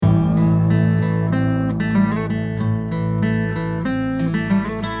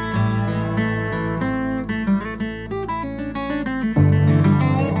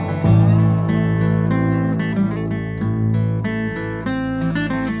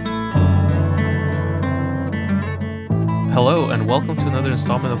Hello, and welcome to another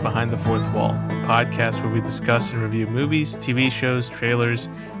installment of Behind the Fourth Wall, a podcast where we discuss and review movies, TV shows, trailers,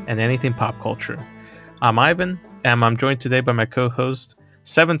 and anything pop culture. I'm Ivan, and I'm joined today by my co-host,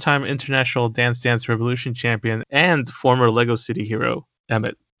 seven-time International Dance Dance Revolution champion and former Lego City hero,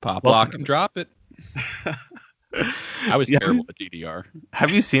 Emmett. Pop, Welcome. lock, and drop it. I was terrible at DDR.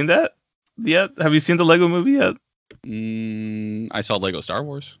 Have you seen that yet? Have you seen the Lego movie yet? I saw Lego Star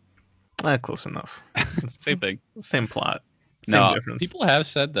Wars. Close enough. Same thing. Same plot. Same difference. People have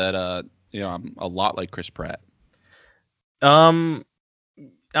said that I'm a lot like Chris Pratt. I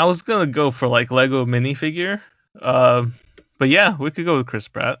was gonna go for like Lego minifigure. But yeah, we could go with Chris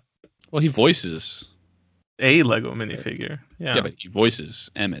Pratt. Well, he voices a Lego minifigure. Yeah, but he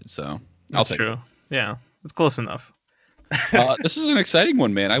voices Emmett, so that's true. Yeah, it's close enough. This is an exciting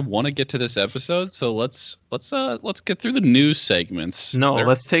one, man. I want to get to this episode, so let's get through the news segments.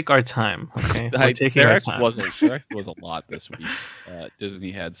 Let's take our time. Okay, there was a lot this week.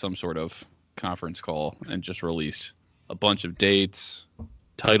 Disney had some sort of conference call and just released a bunch of dates,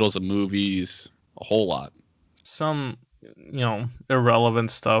 titles of movies, a whole lot. Some,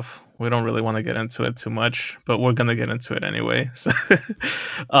 irrelevant stuff. We don't really want to get into it too much, but we're gonna get into it anyway. So,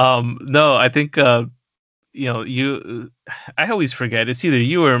 no, I think. I always forget. It's either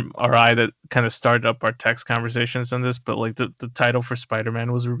you or I that kind of started up our text conversations on this, but like the title for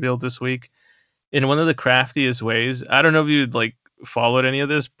Spider-Man was revealed this week in one of the craftiest ways. I don't know if you'd like followed any of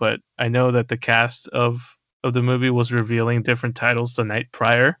this, but I know that the cast of the movie was revealing different titles the night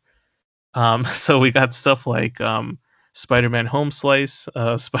prior. So we got stuff like Spider-Man Home Slice,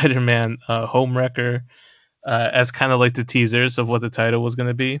 Spider-Man Home Wrecker, as kind of like the teasers of what the title was going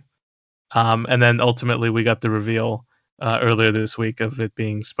to be. And then ultimately we got the reveal earlier this week of it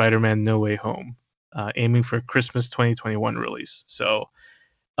being Spider-Man No Way Home, aiming for Christmas 2021 release. So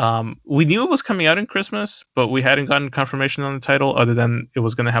we knew it was coming out in Christmas, but we hadn't gotten confirmation on the title other than it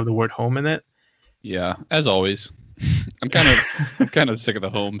was going to have the word home in it. Yeah, as always. I'm kind of sick of the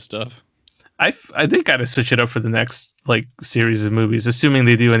home stuff. I think I'd switch it up for the next like series of movies, assuming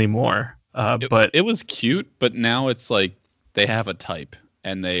they do any more. But it was cute, but now it's like they have a type.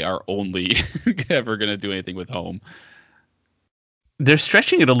 And they are only ever going to do anything with home. They're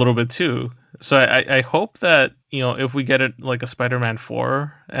stretching it a little bit too. So I hope that, if we get it like a Spider-Man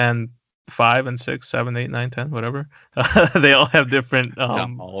 4 and 5 and 6, 7, 8, 9, 10, whatever, they all have different.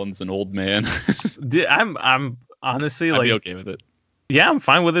 Tom Holland's an old man. I'm honestly I'd be okay with it. Yeah, I'm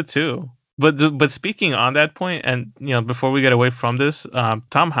fine with it too. But speaking on that point, and before we get away from this,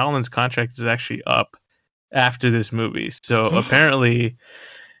 Tom Holland's contract is actually up after this movie, so apparently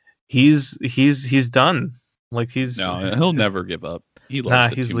he's done. Like he'll never give up.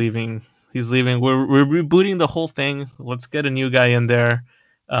 He's leaving. We're rebooting the whole thing. Let's get a new guy in there.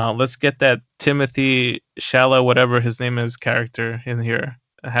 Let's get that Timothy Chalamet, whatever his name is, character in here.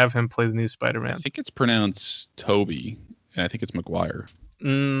 Have him play the new Spider-Man. I think it's pronounced Toby, and I think it's Maguire.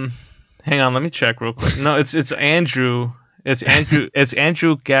 Hang on, let me check real quick. No, it's Andrew. It's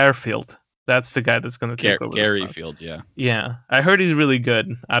Andrew Garfield. That's the guy that's going to take over. Gary Field, yeah. Yeah, I heard he's really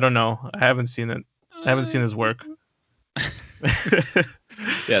good. I don't know. I haven't seen it. I haven't seen his work.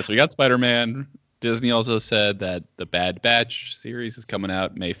 Yeah, so we got Spider-Man. Disney also said that the Bad Batch series is coming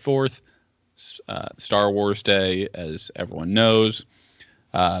out May 4th. Star Wars Day, as everyone knows.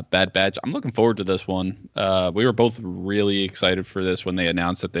 Bad Batch. I'm looking forward to this one. We were both really excited for this when they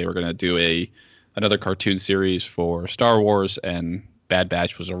announced that they were going to do another cartoon series for Star Wars, and Bad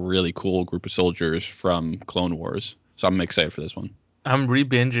Batch was a really cool group of soldiers from Clone Wars. So I'm excited for this one. I'm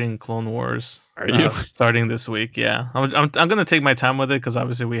re-binging Clone Wars. Are you? Starting this week, yeah. I'm going to take my time with it because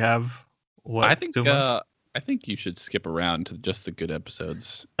obviously we have, 2 months? I think you should skip around to just the good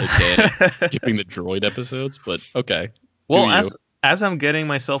episodes. Okay, skipping the droid episodes, but okay. Well, as I'm getting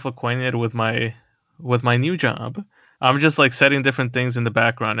myself acquainted with my new job, I'm just like setting different things in the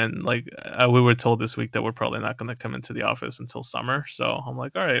background, and like we were told this week that we're probably not going to come into the office until summer. So I'm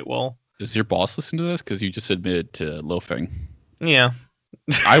like, all right, well. Does your boss listen to this? Because you just admitted to loafing. Yeah.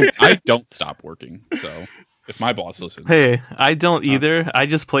 I don't stop working, so if my boss listens. Hey, I don't either. I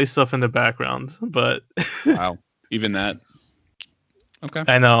just play stuff in the background, but. Wow, even that. Okay.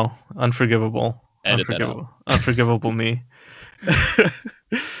 I know, unforgivable. Edit that out. Unforgivable me.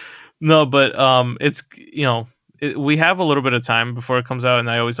 No, but it's we have a little bit of time before it comes out, and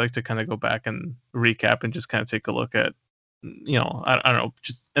I always like to kind of go back and recap and just kind of take a look at, I don't know,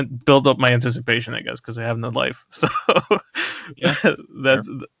 just and build up my anticipation, I guess, because I have no life. So yeah,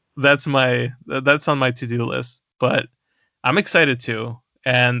 that's on my to-do list. But I'm excited too,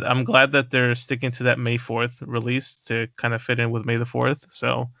 and I'm glad that they're sticking to that May 4th release to kind of fit in with May the 4th.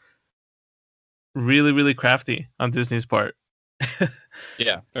 So really, really crafty on Disney's part.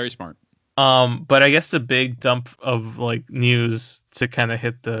 Yeah, very smart. But I guess the big dump of like news to kind of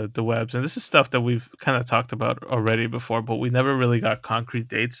hit the webs, and this is stuff that we've kind of talked about already before, but we never really got concrete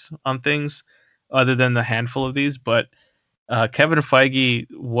dates on things other than a handful of these. But Kevin Feige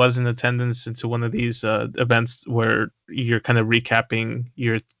was in attendance into one of these events where you're kind of recapping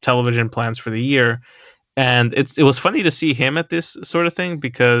your television plans for the year, and it was funny to see him at this sort of thing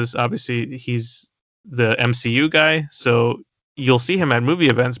because obviously he's the MCU guy, so you'll see him at movie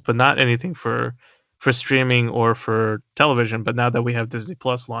events, but not anything for streaming or for television. But now that we have Disney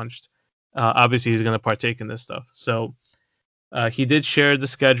Plus launched, obviously he's going to partake in this stuff. So he did share the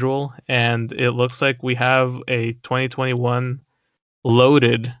schedule, and it looks like we have a 2021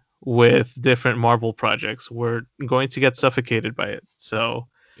 loaded with different Marvel projects. We're going to get suffocated by it. So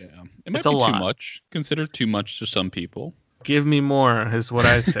yeah, it might be too much. Considered too much to some people. Give me more is what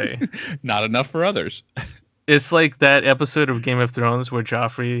I say. Not enough for others. It's like that episode of Game of Thrones where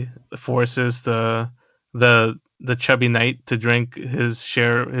Joffrey forces the chubby knight to drink his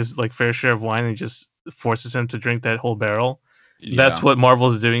like fair share of wine, and just forces him to drink that whole barrel. Yeah. That's what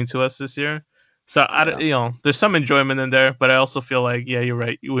Marvel's doing to us this year. So there's some enjoyment in there, but I also feel like, yeah, you're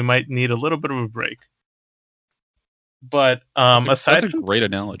right. We might need a little bit of a break. But that's a great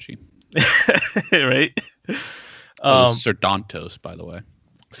analogy, right? Serdantos, by the way.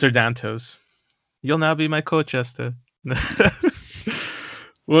 Serdantos. You'll now be my coach, Esther.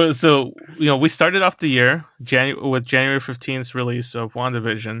 Well, so we started off the year with January 15th release of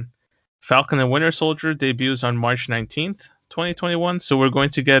WandaVision. Falcon and Winter Soldier debuts on March 19th, 2021. So we're going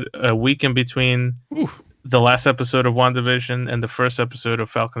to get a week in between the last episode of WandaVision and the first episode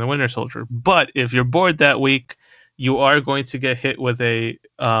of Falcon and Winter Soldier. But if you're bored that week, you are going to get hit with a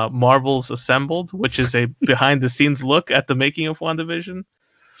Marvel's Assembled, which is a behind-the-scenes look at the making of WandaVision.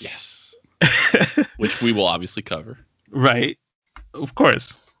 Yes. Which we will obviously cover. Right. Of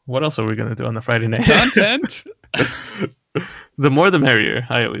course. What else are we going to do on the Friday night? Content. The more the merrier,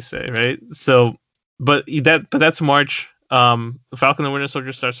 I always say, right? So, but that's March. Falcon and Winter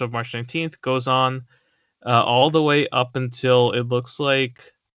Soldier starts on March 19th, goes on all the way up until it looks like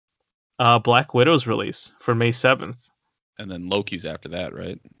Black Widow's release for May 7th. And then Loki's after that,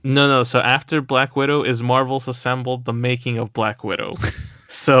 right? No. So after Black Widow is Marvel's Assembled, the making of Black Widow.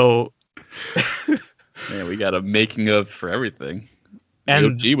 So... Man, we got a making of for everything. And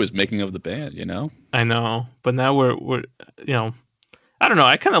OG was making of the band, I know, but now we're I don't know.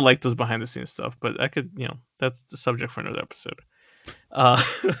 I kind of like those behind the scenes stuff, but I could, that's the subject for another episode.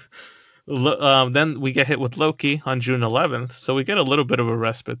 Then we get hit with Loki on June 11th, so we get a little bit of a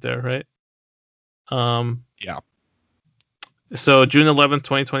respite there, right? Yeah. So June 11th,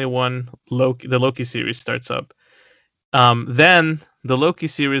 2021, the Loki series starts up. Then the Loki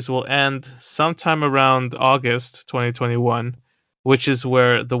series will end sometime around August 2021, which is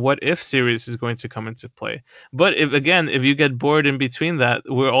where the What If series is going to come into play. But if you get bored in between that,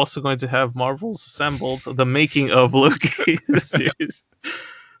 we're also going to have Marvel's Assembled, the making of Loki series.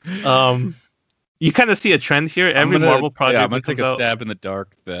 You kind of see a trend here. Every Marvel project. Yeah, I'm gonna take a stab in the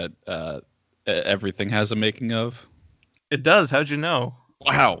dark that everything has a making of. It does. How'd you know?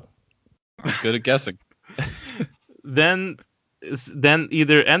 Wow, I'm good at guessing. Then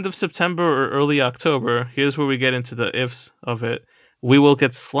either end of September or early October, here's where we get into the ifs of it. We will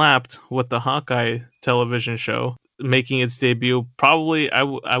get slapped with the Hawkeye television show making its debut. Probably, I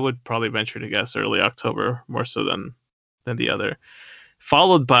would probably venture to guess early October, more so than the other.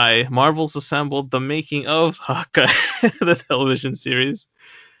 Followed by Marvel's Assembled, the making of Hawkeye, the television series.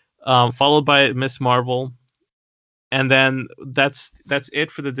 Followed by Miss Marvel, and then that's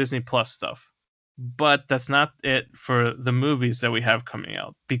it for the Disney Plus stuff. But that's not it for the movies that we have coming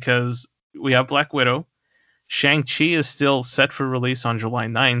out, because we have Black Widow. Shang-Chi is still set for release on July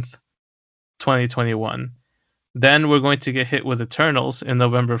 9th, 2021. Then we're going to get hit with Eternals on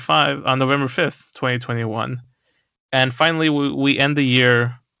November 5th, 2021. And finally, we end the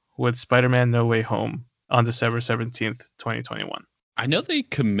year with Spider-Man No Way Home on December 17th, 2021. I know they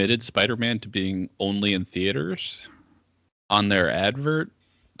committed Spider-Man to being only in theaters on their advert.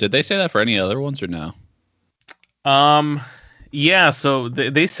 Did they say that for any other ones or no? Yeah, so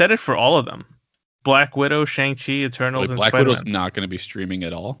they said it for all of them. Black Widow, Shang-Chi, Eternals, and Black Spider-Man. Widow's not going to be streaming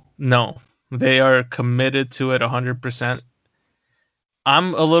at all? No, they are committed to it 100%.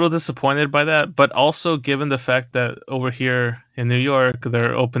 I'm a little disappointed by that, but also given the fact that over here in New York,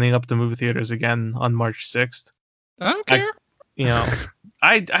 they're opening up the movie theaters again on March 6th. I don't care.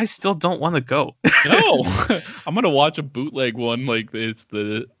 I still don't want to go. No, I'm going to watch a bootleg one like it's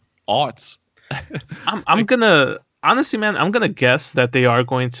the aughts. I'm gonna honestly, man, I'm gonna guess that they are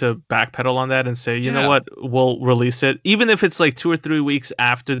going to backpedal on that and say, you know Yeah. what, we'll release it, even if it's like 2 or 3 weeks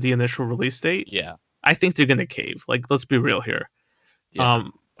after the initial release date. Yeah. I think they're gonna cave. Like, let's be real here. Yeah.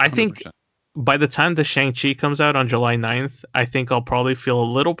 I think 100%. by the time the Shang-Chi comes out on July 9th, I think I'll probably feel a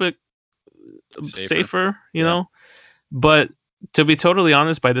little bit safer, you Yeah. know. But to be totally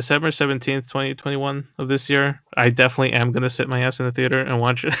honest, by December 17th, 2021 of this year, I definitely am gonna sit my ass in the theater and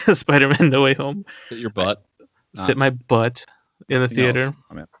watch Spider-Man: No Way Home. Sit your butt. Sit my butt in the Nothing theater. else.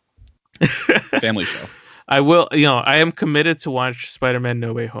 I mean, family show. I will, you know, I am committed to watch Spider-Man: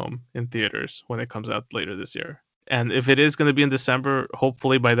 No Way Home in theaters when it comes out later this year. And if it is going to be in December,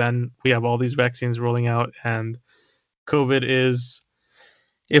 hopefully by then we have all these vaccines rolling out and COVID is,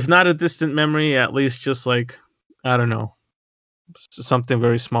 if not a distant memory, at least just like, I don't know, something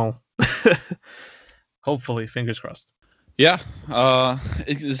very small. Hopefully, fingers crossed. Yeah.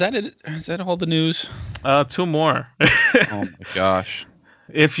 Is that it? Is that all the news? 2 more. Oh my gosh.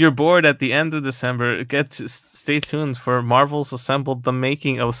 If you're bored at the end of December, stay tuned for Marvel's Assembled the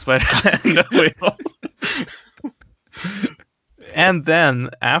Making of Spider-Man No Way Home. And then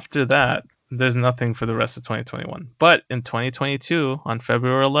after that, there's nothing for the rest of 2021. But in 2022, on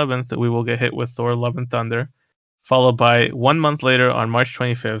February 11th, we will get hit with Thor: Love and Thunder, followed by 1 month later on March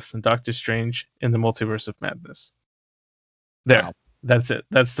 25th, Doctor Strange in the Multiverse of Madness. There. Wow. That's it.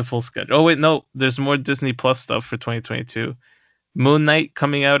 That's the full schedule. Oh wait, no, there's more Disney Plus stuff for 2022. Moon Knight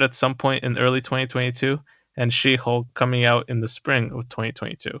coming out at some point in early 2022, and She-Hulk coming out in the spring of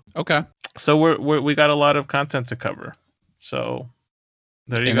 2022. Okay. So we got a lot of content to cover. So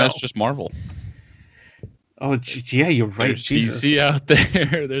there you go. And that's just Marvel. Oh, yeah, you're right. There's Jesus. DC out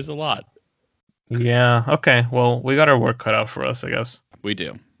there. There's a lot. Yeah. Okay. Well, we got our work cut out for us, I guess. We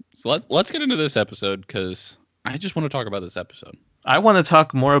do. So let's get into this episode because I just want to talk about this episode. I want to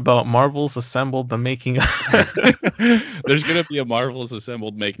talk more about Marvel's Assembled the Making of. There's going to be a Marvel's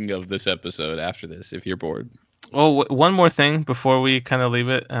Assembled making of this episode after this if you're bored. Oh, one more thing before we kind of leave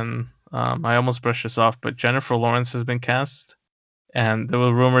it, and I almost brushed this off, but Jennifer Lawrence has been cast, and there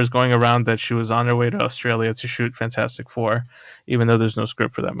were rumors going around that she was on her way to Australia to shoot Fantastic Four, even though there's no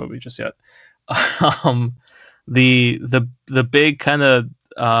script for that movie just yet. The big kind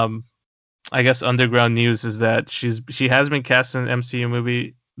of I guess underground news is that she has been cast in an MCU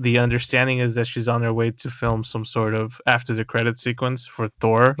movie. The understanding is that she's on her way to film some sort of after the credit sequence for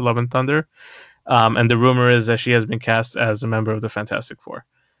Thor: Love and Thunder. And the rumor is that she has been cast as a member of the Fantastic Four.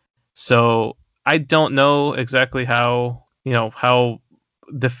 So I don't know exactly how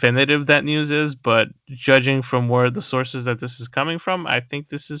definitive that news is, but judging from where the sources that this is coming from, I think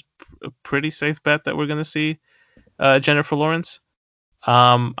this is a pretty safe bet that we're going to see Jennifer Lawrence.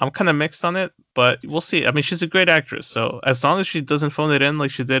 I'm kind of mixed on it, but we'll see. I mean, she's a great actress, so as long as she doesn't phone it in like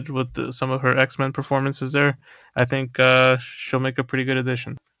she did with some of her X-Men performances there, I think she'll make a pretty good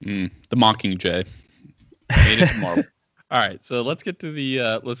addition. The Mockingjay made it to Marvel. All right, so let's get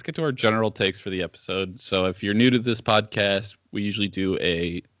to our general takes for the episode. So if you're new to this podcast, we usually do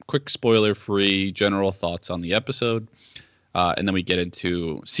a quick spoiler-free general thoughts on the episode. And then we get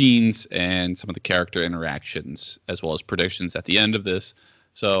into scenes and some of the character interactions, as well as predictions at the end of this.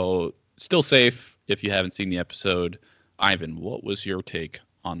 So still safe if you haven't seen the episode. Ivan, what was your take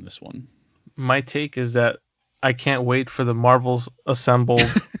on this one? My take is that I can't wait for the Marvel's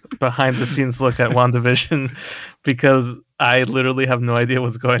Assembled behind-the-scenes look at WandaVision, because I literally have no idea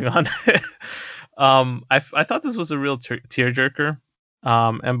what's going on. I thought this was a real tearjerker.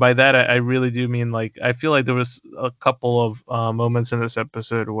 And by that, I really do mean, like, I feel like there was a couple of moments in this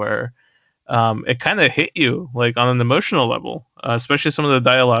episode where it kind of hit you, like, on an emotional level, especially some of the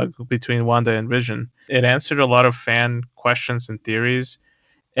dialogue between Wanda and Vision. It answered a lot of fan questions and theories,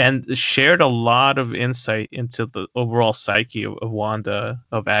 and shared a lot of insight into the overall psyche of Wanda,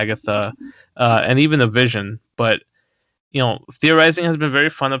 of Agatha, and even of Vision. But, theorizing has been very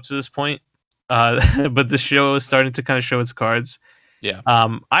fun up to this point, but the show is starting to kind of show its cards. Yeah.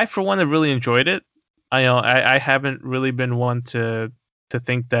 I, for one, have really enjoyed it. I haven't really been one to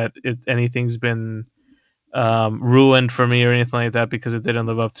think that anything's been ruined for me or anything like that because it didn't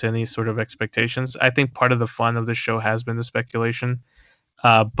live up to any sort of expectations. I think part of the fun of the show has been the speculation.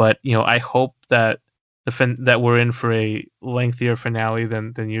 But I hope that that we're in for a lengthier finale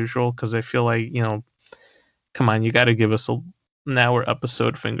than usual, because I feel like, come on, you got to give us an hour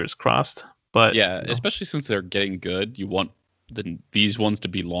episode, fingers crossed. But yeah, especially since they're getting good, you want these ones to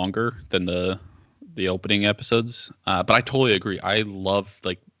be longer than the opening episodes. But I totally agree. I love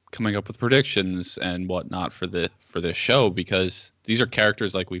like coming up with predictions and whatnot for this show, because these are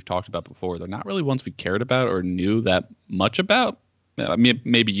characters like we've talked about before. They're not really ones we cared about or knew that much about. I mean,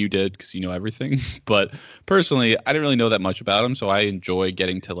 maybe you did because you know everything, but personally, I didn't really know that much about him, so I enjoy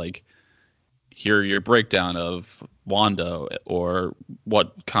getting to like hear your breakdown of Wanda or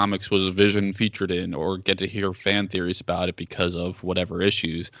what comics was Vision featured in, or get to hear fan theories about it because of whatever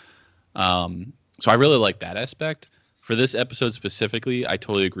issues. So I really like that aspect. For this episode specifically, I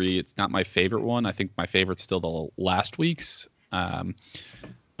totally agree. It's not my favorite one. I think my favorite's still the last week's. But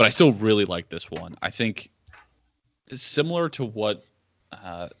I still really like this one. I think it's similar to what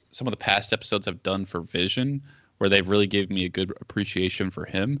some of the past episodes have done for Vision, where they've really given me a good appreciation for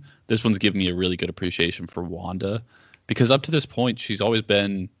him. This one's given me a really good appreciation for Wanda, because up to this point, she's always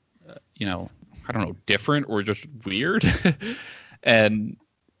been, I don't know, different or just weird. And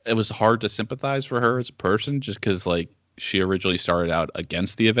it was hard to sympathize for her as a person just because, like, she originally started out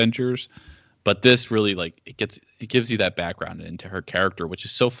against the Avengers. But this really, like, it gives you that background into her character, which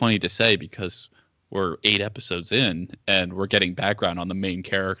is so funny to say because we're 8 episodes in and we're getting background on the main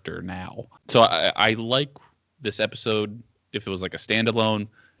character now. So I like this episode. If it was like a standalone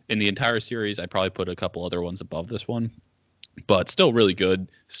in the entire series, I'd probably put a couple other ones above this one, but still really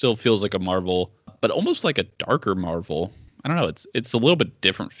good. Still feels like a Marvel, but almost like a darker Marvel. I don't know. It's a little bit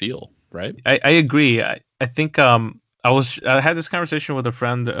different feel, right? I agree. I think I had this conversation with a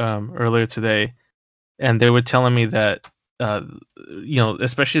friend earlier today, and they were telling me that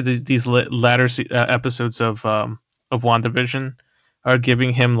especially these latter episodes of WandaVision are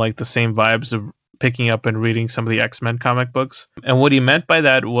giving him like the same vibes of picking up and reading some of the X-Men comic books. And what he meant by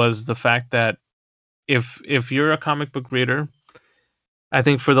that was the fact that if you're a comic book reader, I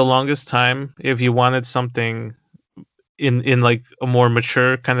think for the longest time, if you wanted something in like a more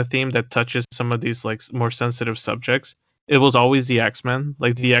mature kind of theme that touches some of these like more sensitive subjects, it was always the X-Men.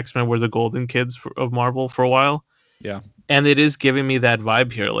 Like the X-Men were the golden kids of Marvel for a while. Yeah. And it is giving me that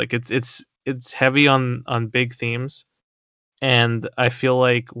vibe here. Like it's heavy on big themes, and I feel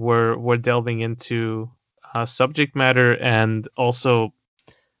like we're delving into subject matter and also,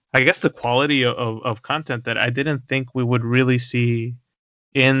 I guess, the quality of content that I didn't think we would really see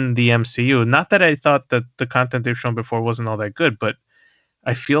in the MCU. Not that I thought that the content they've shown before wasn't all that good, but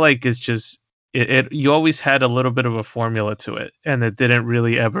I feel like it's just you always had a little bit of a formula to it, and it didn't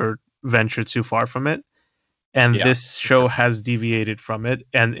really ever venture too far from it. And this show has deviated from it,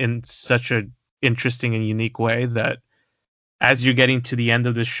 and in such an interesting and unique way that as you're getting to the end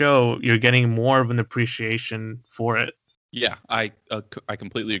of the show, you're getting more of an appreciation for it. Yeah, I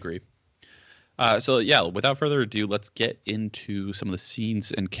completely agree. So yeah, without further ado, let's get into some of the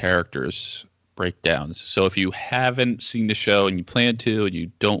scenes and characters breakdowns. So if you haven't seen the show and you plan to, and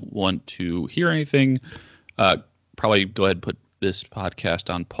you don't want to hear anything, probably go ahead and put this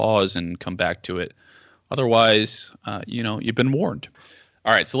podcast on pause and come back to it. Otherwise, you've been warned.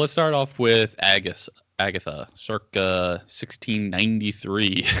 All right, so let's start off with Agatha, circa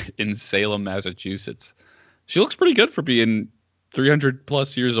 1693 in Salem, Massachusetts. She looks pretty good for being 300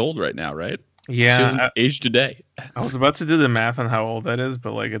 plus years old right now, right? Yeah, she hasn't aged a day. I was about to do the math on how old that is,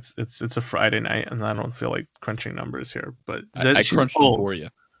 but like it's a Friday night, and I don't feel like crunching numbers here. But I crunched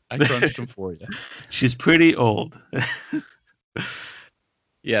them for you. She's pretty old.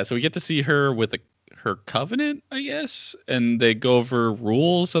 Yeah, so we get to see her with her covenant, I guess, and they go over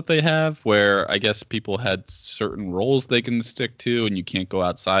rules that they have where I guess people had certain roles they can stick to, and you can't go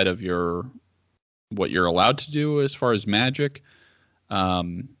outside of what you're allowed to do as far as magic.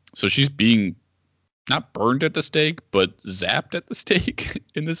 So she's being not burned at the stake, but zapped at the stake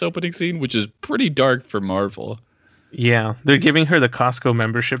in this opening scene, which is pretty dark for Marvel. Yeah, they're giving her the Costco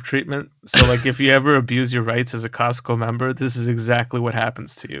membership treatment. So like if you ever abuse your rights as a Costco member, this is exactly what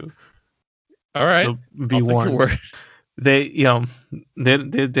happens to you. All right. So be warned. They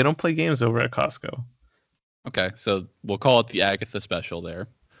don't play games over at Costco. Okay, so we'll call it the Agatha special there.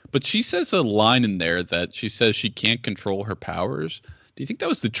 But she says a line in there that she says she can't control her powers. Do you think that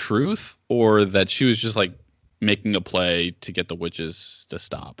was the truth, or that she was just like making a play to get the witches to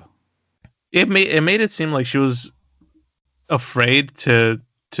stop? It made it seem like she was afraid to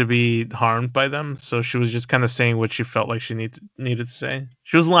be harmed by them, so she was just kind of saying what she felt like she needed to say.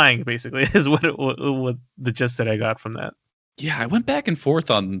 She was lying, basically, is what the gist that I got from that. Yeah, I went back and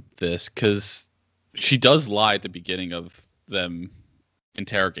forth on this because she does lie at the beginning of them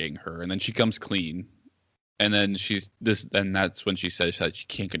interrogating her, and then she comes clean, and then that's when she says that she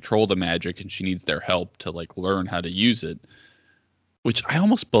can't control the magic and she needs their help to like learn how to use it, which I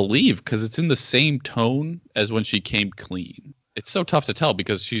almost believe because it's in the same tone as when she came clean. It's so tough to tell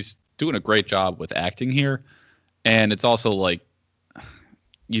because she's doing a great job with acting here, and it's also like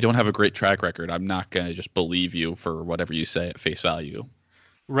you don't have a great track record. I'm not going to just believe you for whatever you say at face value.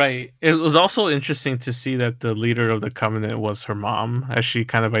 Right. It was also interesting to see that the leader of the Covenant was her mom, as she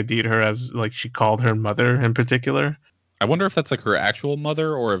kind of ID'd her as, like, she called her mother in particular. I wonder if that's like her actual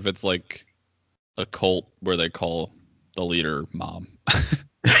mother or if it's like a cult where they call the leader mom.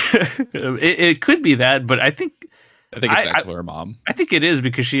 It could be that, but I think it's actually her mom. I think it is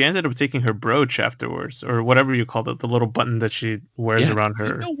because she ended up taking her brooch afterwards, or whatever you called it, the little button that she wears around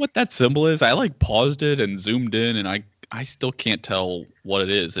her. You know what that symbol is? I like paused it and zoomed in, and I still can't tell what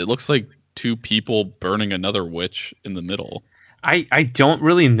it is. It looks like two people burning another witch in the middle. I don't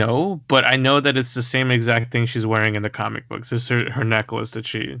really know, but I know that it's the same exact thing she's wearing in the comic books. It's her necklace that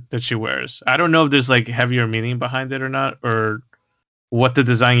she wears. I don't know if there's like heavier meaning behind it or not, or what the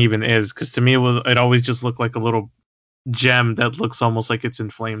design even is. Because to me, it always just looked like a little gem that looks almost like it's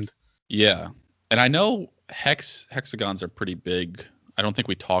inflamed. Yeah, and I know hexagons are pretty big. I don't think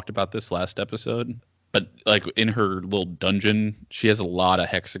we talked about this last episode, but like in her little dungeon, she has a lot of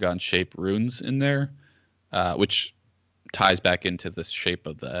hexagon-shaped runes in there, which ties back into the shape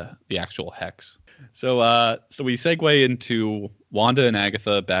of the actual hex. So we segue into Wanda and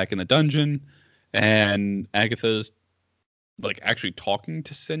Agatha back in the dungeon, and Agatha's like actually talking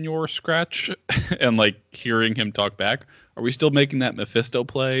to Senor Scratch and like hearing him talk back. Are we still making that Mephisto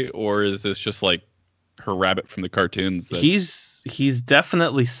play, or is this just like her rabbit from the cartoons? He's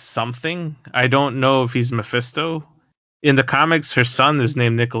definitely something. I don't know if he's Mephisto. In the comics, her son is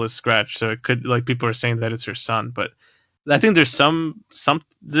named Nicholas Scratch, so it could, like, people are saying that it's her son, but I think there's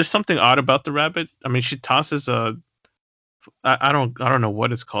there's something odd about the rabbit. I mean, she tosses I don't know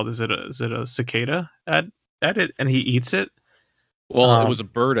what it's called. Is it a cicada at it, and he eats it? Well, it was a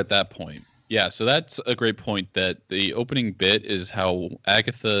bird at that point. Yeah, so that's a great point. That the opening bit is how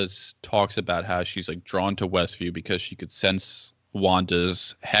Agatha talks about how she's like drawn to Westview because she could sense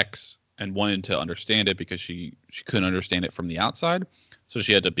Wanda's hex and wanted to understand it because she couldn't understand it from the outside, so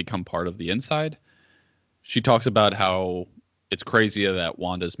she had to become part of the inside. She talks about how it's crazy that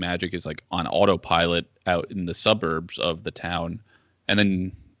Wanda's magic is like on autopilot out in the suburbs of the town. And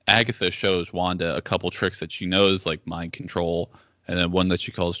then Agatha shows Wanda a couple tricks that she knows, like mind control, and then one that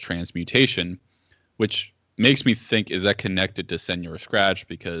she calls transmutation, which makes me think, is that connected to Senor Scratch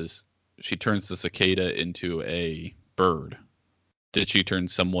because she turns the cicada into a bird? Did she turn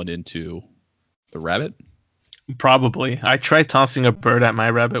someone into the rabbit? Probably. I tried tossing a bird at my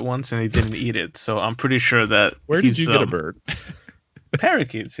rabbit once and he didn't eat it, so I'm pretty sure that. Where did you get a bird?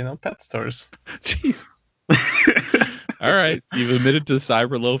 Parakeets, pet stores. Jeez. All right, you've admitted to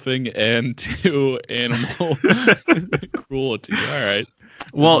cyberloafing and to animal cruelty. All right.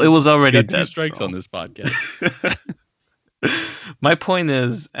 Well, it was already dead. 2 strikes on this podcast. My point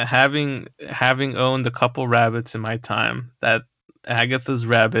is, having owned a couple rabbits in my time, that Agatha's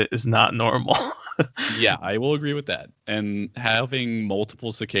rabbit is not normal. Yeah, I will agree with that. And having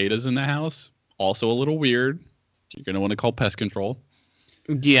multiple cicadas in the house, also a little weird. You're going to want to call pest control.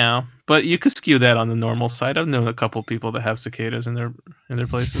 Yeah, but you could skew that on the normal side. I've known a couple people that have cicadas in their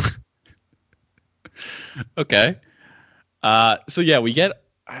places. Okay. So yeah, we get,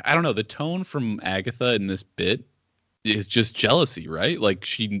 I don't know, the tone from Agatha in this bit is just jealousy, right? Like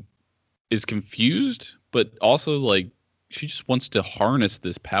she is confused, but also like she just wants to harness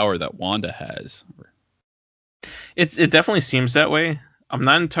this power that Wanda has. It definitely seems that way. I'm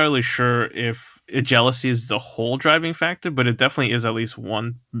not entirely sure if jealousy is the whole driving factor, but it definitely is at least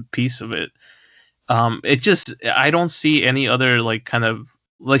one piece of it. I don't see any other like kind of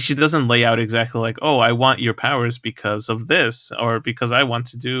like she doesn't lay out exactly like, oh, I want your powers because of this or because I want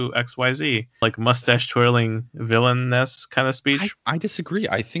to do XYZ, like mustache twirling villainess kind of speech. I disagree.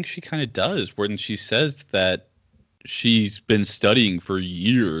 I think she kind of does when she says that she's been studying for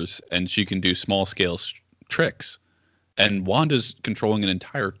years and she can do small scale tricks, and Wanda's controlling an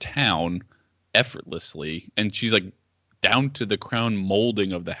entire town effortlessly, and she's like, down to the crown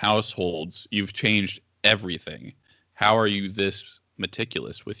molding of the households, you've changed everything. How are you this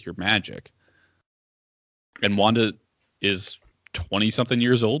meticulous with your magic? And Wanda is 20 something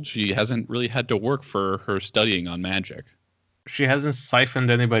years old. She hasn't really had to work for her studying on magic. She hasn't siphoned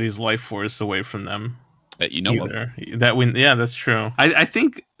anybody's life force away from them. That you know either. Yeah, that's true. I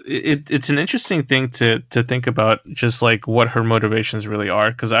think it's an interesting thing to think about, just like what her motivations really are,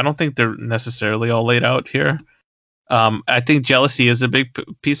 because I don't think they're necessarily all laid out here. I think jealousy is a big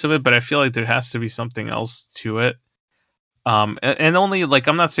piece of it, but I feel like there has to be something else to it. And only like,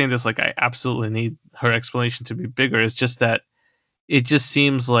 I'm not saying this like I absolutely need her explanation to be bigger. It's just that it just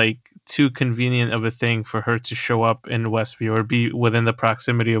seems like too convenient of a thing for her to show up in Westview or be within the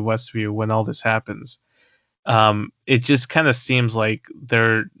proximity of Westview when all this happens. It just kind of seems like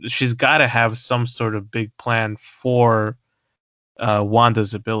she's got to have some sort of big plan for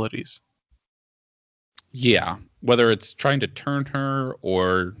Wanda's abilities. Yeah, whether it's trying to turn her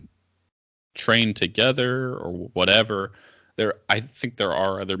or train together or whatever, I think there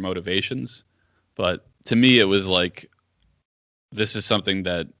are other motivations, but to me it was like, this is something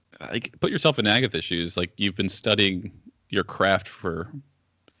that, like, put yourself in Agatha's shoes. Like, you've been studying your craft for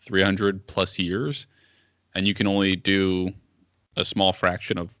 300 plus years, and you can only do a small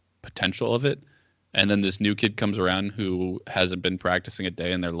fraction of potential of it. And then this new kid comes around who hasn't been practicing a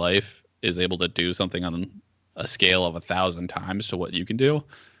day in their life, is able to do something on a scale of 1,000 times to what you can do.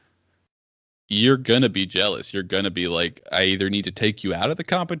 You're going to be jealous. You're going to be like, I either need to take you out of the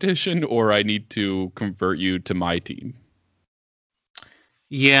competition or I need to convert you to my team.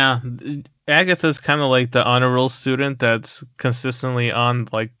 Yeah, Agatha's kind of like the honor roll student that's consistently on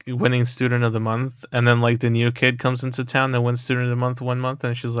like winning student of the month, and then like the new kid comes into town that wins student of the month 1 month,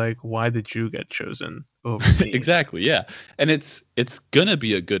 and she's like, "Why did you get chosen over me?" Exactly, yeah. And it's gonna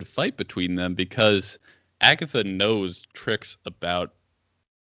be a good fight between them because Agatha knows tricks about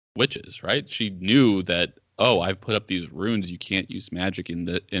witches, right? She knew that, oh, I've put up these runes, you can't use magic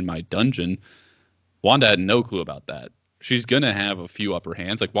in my dungeon. Wanda had no clue about that. She's gonna have a few upper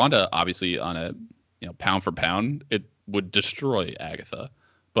hands. Like, Wanda, obviously, on a pound for pound, it would destroy Agatha.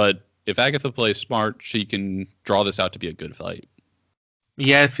 But if Agatha plays smart, she can draw this out to be a good fight.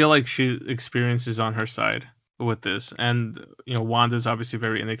 Yeah, I feel like she experience is on her side with this, and Wanda's obviously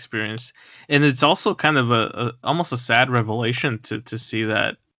very inexperienced, and it's also kind of a almost a sad revelation to see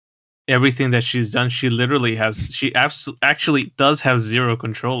that everything that she's done, she literally has, she actually does have zero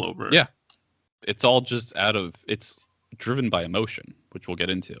control over. Yeah, it's all just it's driven by emotion, which we'll get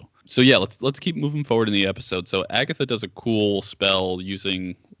into. So yeah, let's keep moving forward in the episode. So Agatha does a cool spell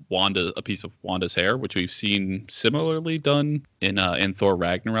using a piece of Wanda's hair, which we've seen similarly done in Thor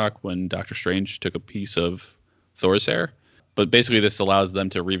Ragnarok when Doctor Strange took a piece of Thor's hair. But basically this allows them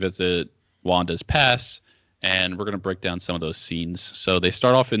to revisit Wanda's past, and we're going to break down some of those scenes. So they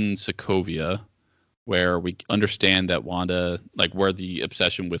start off in Sokovia, where we understand that Wanda, like, where the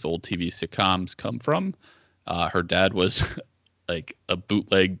obsession with old TV sitcoms come from. Her dad was like a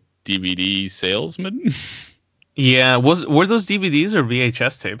bootleg DVD salesman. Yeah, were those DVDs or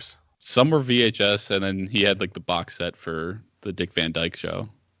VHS tapes? Some were VHS, and then he had like the box set for the Dick Van Dyke Show.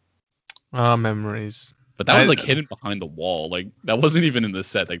 Oh, memories. But that was like hidden behind the wall. Like, that wasn't even in the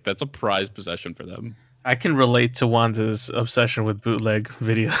set. Like, that's a prized possession for them. I can relate to Wanda's obsession with bootleg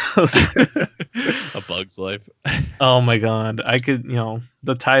videos. A Bug's Life. Oh my god, I could,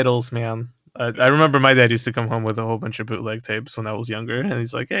 the titles, man. I remember my dad used to come home with a whole bunch of bootleg tapes when I was younger, and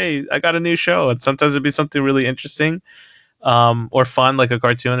he's like, "Hey, I got a new show." And sometimes it'd be something really interesting, or fun, like a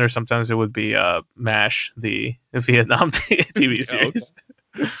cartoon, or sometimes it would be MASH, the Vietnam TV series.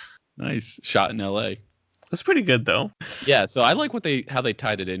 Okay. Nice, shot in LA. That's pretty good though. Yeah, so I like how they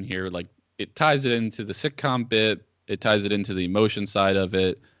tied it in here. Like, it ties it into the sitcom bit, it ties it into the emotion side of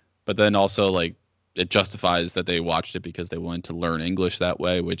it, but then also, like, it justifies that they watched it because they wanted to learn English that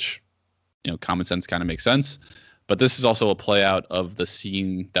way, which, common sense kind of makes sense. But this is also a play out of the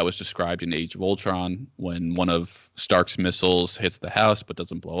scene that was described in Age of Ultron when one of Stark's missiles hits the house but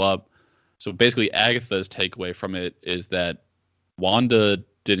doesn't blow up. So basically, Agatha's takeaway from it is that Wanda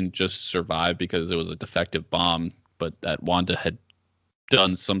didn't just survive because it was a defective bomb, but that Wanda had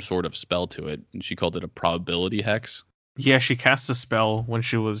done some sort of spell to it, and she called it a probability hex. Yeah, she cast a spell when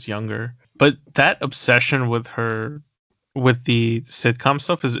she was younger. But that obsession with her, with the sitcom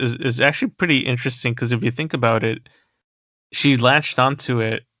stuff is actually pretty interesting, because if you think about it, she latched onto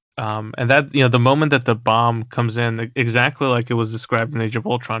it, and that, the moment that the bomb comes in, exactly like it was described in Age of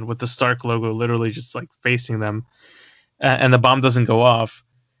Ultron, with the Stark logo literally just like facing them, and the bomb doesn't go off,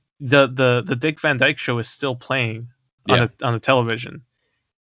 the Dick Van Dyke Show is still playing on the television.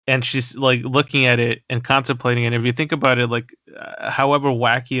 And she's like looking at it and contemplating it. If you think about it, like, however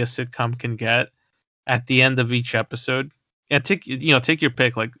wacky a sitcom can get, at the end of each episode, and take your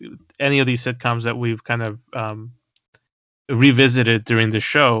pick, like any of these sitcoms that we've kind of revisited during the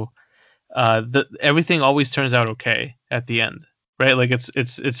show, everything always turns out okay at the end, right? Like,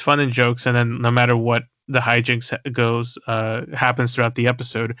 it's fun and jokes, and then no matter what the hijinks happens throughout the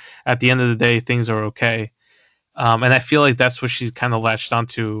episode, at the end of the day, things are okay. And I feel like that's what she's kind of latched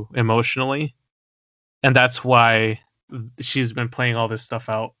onto emotionally. And that's why she's been playing all this stuff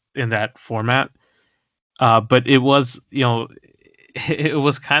out in that format. But it was, it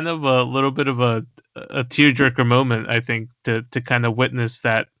was kind of a little bit of a tearjerker moment, I think, to kind of witness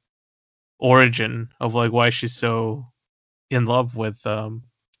that origin of like why she's so in love with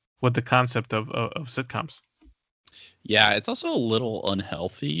the concept of sitcoms. Yeah, it's also a little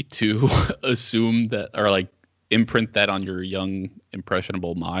unhealthy to assume that, or like imprint that on your young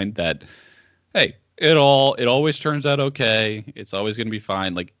impressionable mind that, hey, it always turns out okay. It's always going to be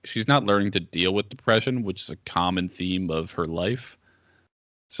fine. Like, she's not learning to deal with depression, which is a common theme of her life.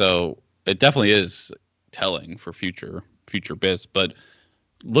 So it definitely is telling for future bits. But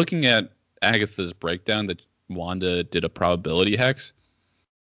looking at Agatha's breakdown that Wanda did a probability hex,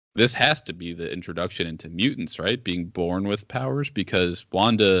 this has to be the introduction into mutants, right? Being born with powers, because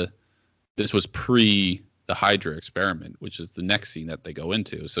Wanda, this was pre the Hydra experiment, which is the next scene that they go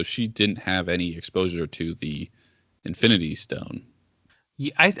into. So she didn't have any exposure to the Infinity Stone.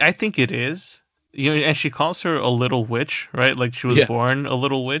 Yeah, I think it is. And she calls her a little witch, right? Like she was born a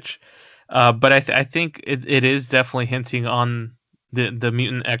little witch. But I think it is definitely hinting on the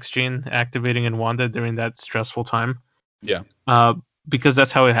mutant X gene activating in Wanda during that stressful time. Yeah. Because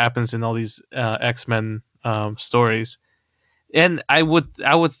that's how it happens in all these X-Men stories. And I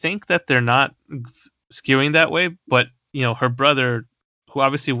would think that they're not skewing that way, but her brother, who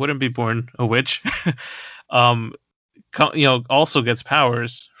obviously wouldn't be born a witch, also gets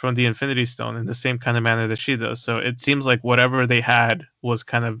powers from the Infinity Stone in the same kind of manner that she does. So it seems like whatever they had was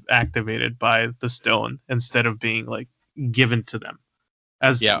kind of activated by the stone instead of being like given to them,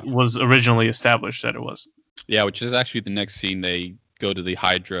 as was originally established that it was. Yeah, which is actually the next scene. They go to the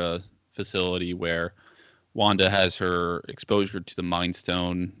Hydra facility where Wanda has her exposure to the Mind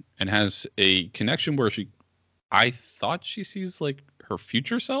Stone and has a connection where I thought she sees like her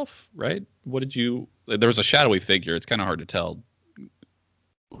future self, right? There was a shadowy figure. It's kind of hard to tell.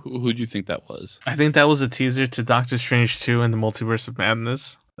 Who do you think that was? I think that was a teaser to Doctor Strange 2 and the Multiverse of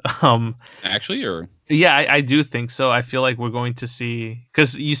Madness. Actually, or? Yeah, I do think so. I feel like we're going to see,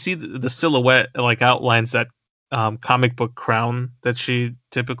 because you see the silhouette like outlines that comic book crown that she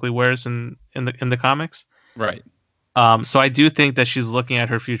typically wears in the comics. Right. So I do think that she's looking at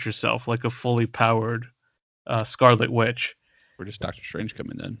her future self like a fully powered Scarlet Witch. Where does Doctor Strange come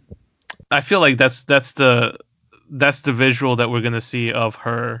in then? I feel like that's the visual that we're gonna see of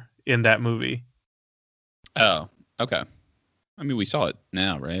her in that movie. Oh, okay. I mean, we saw it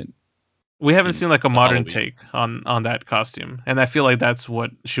now, right? We haven't seen like a modern take on that costume, and I feel like that's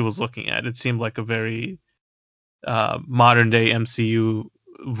what she was looking at. It seemed like a very modern day MCU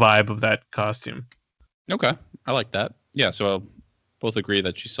vibe of that costume. Okay, I like that. Yeah, so I'll both agree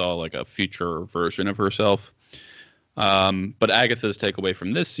that she saw like a future version of herself. But Agatha's takeaway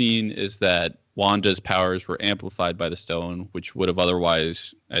from this scene is that Wanda's powers were amplified by the stone, which would have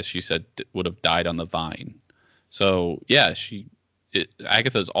otherwise, as she said, would have died on the vine. So yeah,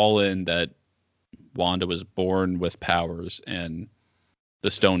 Agatha's all in that Wanda was born with powers and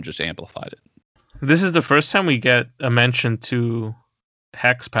the stone just amplified it. This is the first time we get a mention to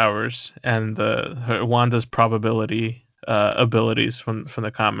hex powers and Wanda's probability abilities from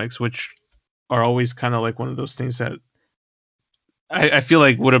the comics, which are always kind of like one of those things that I feel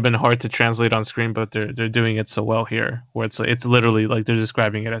like would have been hard to translate on screen, but they're doing it so well here, where it's literally like they're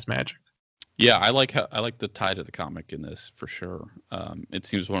describing it as magic. Yeah, I like the tie to the comic in this for sure. It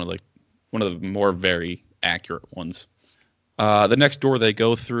seems one of the more very accurate ones. The next door they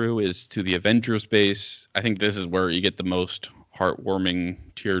go through is to the Avengers base. I think this is where you get the most heartwarming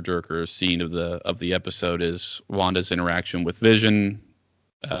tearjerker scene of the episode is Wanda's interaction with Vision.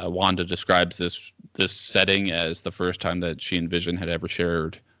 Wanda describes this setting as the first time that she and Vision had ever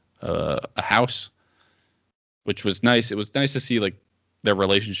shared a house, which was nice. It was nice to see like their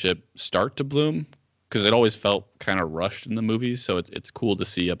relationship start to bloom, because it always felt kind of rushed in the movies. So it's cool to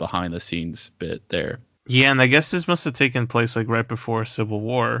see a behind the scenes bit there. Yeah, and I guess this must have taken place like right before Civil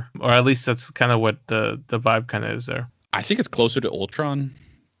War, or at least that's kind of what the vibe kind of is there. I think it's closer to Ultron,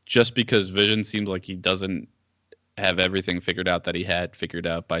 just because Vision seems like he doesn't have everything figured out that he had figured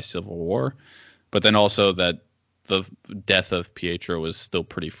out by Civil War, but then also that the death of Pietro was still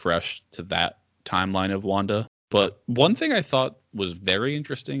pretty fresh to that timeline of Wanda. But one thing I thought was very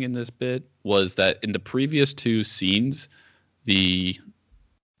interesting in this bit was that in the previous two scenes, the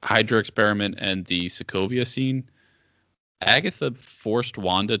Hydra experiment and the Sokovia scene, Agatha forced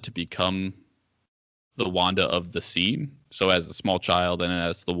Wanda to become the Wanda of the scene. So as a small child and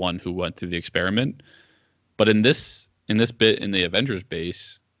as the one who went through the experiment. But in this bit in the Avengers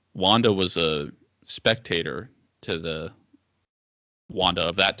base, Wanda was a spectator to the Wanda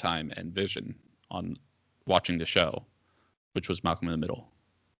of that time and Vision on watching the show, which was Malcolm in the Middle.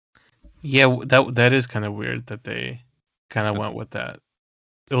 Yeah, that is kind of weird that they kind of went with that.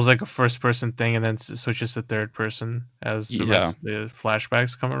 It was like a first person thing and then switches to third person as the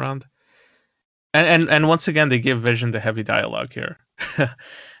flashbacks come around. And once again, they give Vision the heavy dialogue here.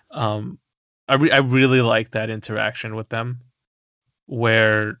 I really like that interaction with them,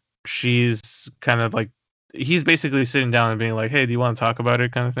 where she's kind of like he's basically sitting down and being like, "Hey, do you want to talk about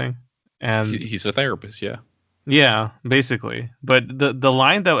it?" kind of thing. And He's a therapist, yeah. yeah, basically. But the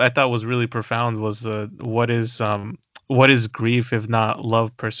line that I thought was really profound was what is grief if not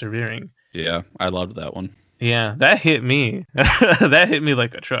love persevering? Yeah, I loved that one. Yeah, that hit me. That hit me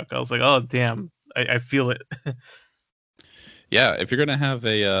like a truck. I was like, oh damn, I feel it. Yeah, if you're gonna have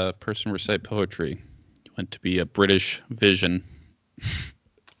a person recite poetry, you want to be a British Vision.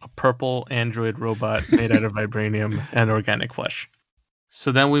 A purple android robot made out of vibranium and organic flesh.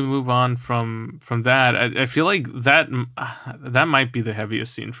 So then we move on from that. I feel like that might be the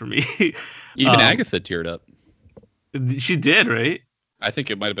heaviest scene for me. Even Agatha teared up. She did, right? I think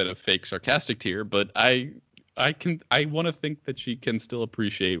it might have been a fake sarcastic tear, but I want to think that she can still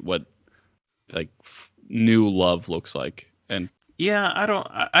appreciate what like new love looks like. And yeah,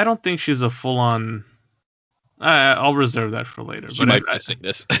 I don't think she's a full on. I'll reserve that for later. She might be missing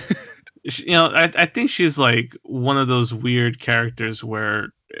this. You know, I think she's like one of those weird characters where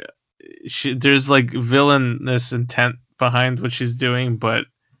there's like villainous intent behind what she's doing, but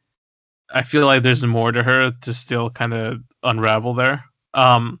I feel like there's more to her to still kind of unravel there.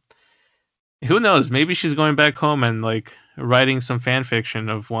 Who knows? Maybe she's going back home and like writing some fan fiction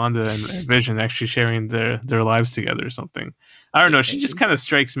of Wanda and Vision actually sharing their lives together or something. I don't know. She just kind of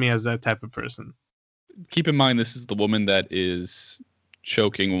strikes me as that type of person. Keep in mind, this is the woman that is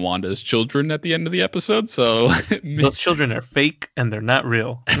choking Wanda's children at the end of the episode. So those children are fake and they're not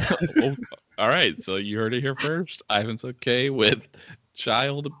real. Oh, all right. So you heard it here first. Ivan's okay with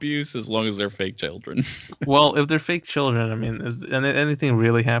child abuse as long as they're fake children. Well, if they're fake children, I mean, is anything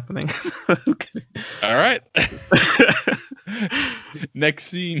really happening? All right. Next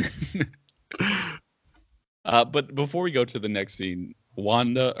scene. But before we go to the next scene,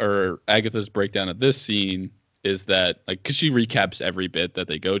 Wanda or Agatha's breakdown of this scene is that, like, because she recaps every bit that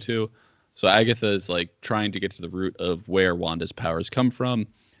they go to. So Agatha is like trying to get to the root of where Wanda's powers come from.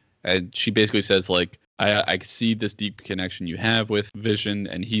 And she basically says, like, I see this deep connection you have with Vision,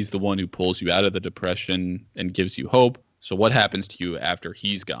 and he's the one who pulls you out of the depression and gives you hope. So what happens to you after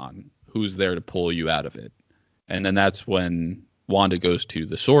he's gone? Who's there to pull you out of it? And then that's when Wanda goes to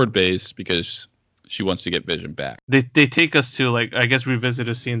the sword base because she wants to get Vision back. They take us to, like, I guess revisit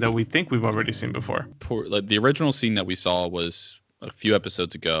a scene that we think we've already seen before. Like, the original scene that we saw was a few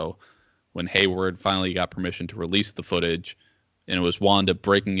episodes ago when Hayward finally got permission to release the footage. And it was Wanda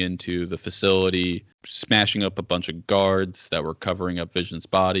breaking into the facility, smashing up a bunch of guards that were covering up Vision's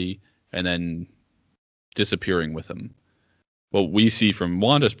body, and then disappearing with him. What we see from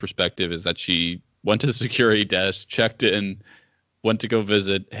Wanda's perspective is that she went to the security desk, checked in, went to go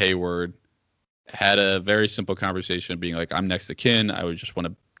visit Hayward, had a very simple conversation being like, I'm next to kin. I would just want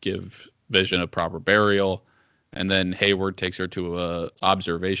to give Vision a proper burial. And then Hayward takes her to a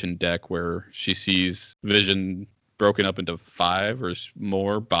observation deck where she sees Vision broken up into 5 or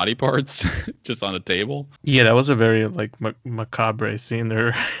more body parts just on a table. Yeah, that was a very like macabre scene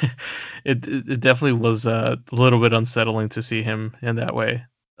there. It definitely was a little bit unsettling to see him in that way.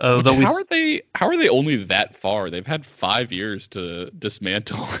 How are they only that far? They've had 5 years to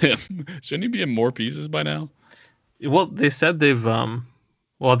dismantle him. Shouldn't he be in more pieces by now? Well, they said they've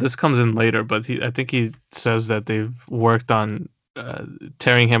well, this comes in later, but I think he says that they've worked on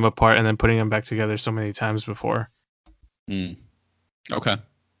tearing him apart and then putting him back together so many times before. Okay.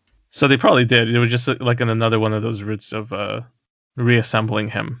 So they probably did. It was just like another one of those routes of reassembling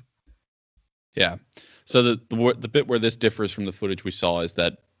him. Yeah. So the bit where this differs from the footage we saw is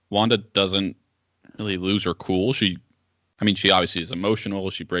that Wanda doesn't really lose her cool. She obviously is emotional.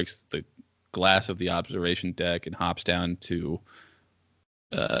 She breaks the glass of the observation deck and hops down to,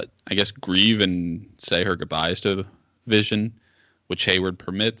 I guess, grieve and say her goodbyes to Vision, which Hayward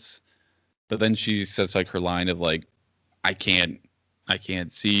permits. But then she says like her line of like, I can't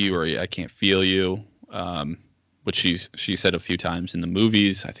see you or I can't feel you, which she said a few times in the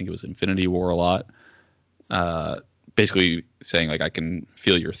movies. I think it was Infinity War a lot. Basically saying like I can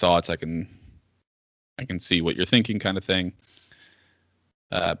feel your thoughts, I can see what you're thinking, kind of thing.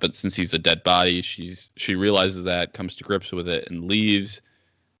 But since he's a dead body, she realizes that, comes to grips with it, and leaves.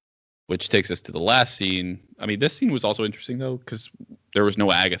 Which takes us to the last scene. I mean, this scene was also interesting though because there was no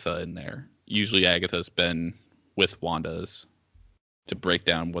Agatha in there. Usually Agatha's been with Wanda's to break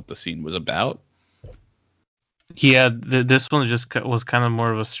down what the scene was about. Yeah, this one just was kind of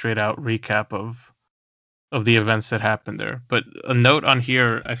more of a straight out recap of the events that happened there. But a note on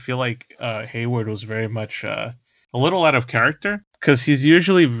here, I feel like Hayward was very much a little out of character because he's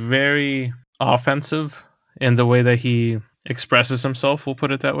usually very offensive in the way that he expresses himself. We'll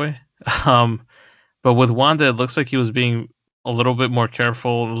put it that way. But with Wanda, it looks like he was being a little bit more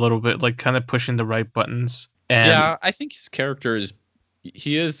careful, a little bit like kind of pushing the right buttons. And Yeah, I think his character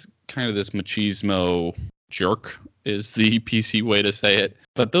he is kind of this machismo jerk is the PC way to say it.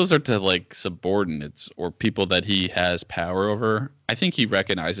 But those are to like subordinates or people that he has power over. I think he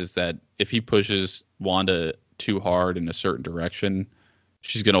recognizes that if he pushes Wanda too hard in a certain direction,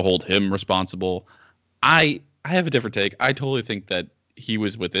 she's going to hold him responsible. I have a different take. I totally think that he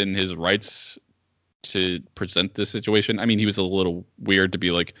was within his rights to present this situation. I mean, he was a little weird to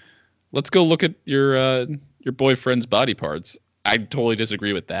be like, let's go look at your boyfriend's body parts. I totally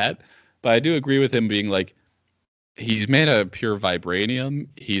disagree with that, but I do agree with him being like, he's made of pure vibranium.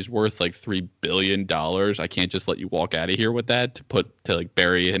 He's worth like $3 billion. I can't just let you walk out of here with that to like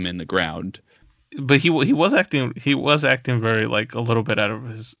bury him in the ground. But he was acting very like a little bit out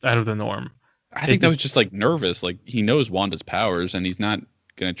of the norm. I think that was just like nervous. Like he knows Wanda's powers and he's not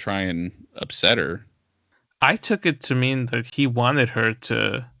gonna try and upset her. I took it to mean that he wanted her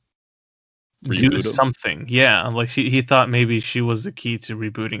to do something. Yeah, like he thought maybe she was the key to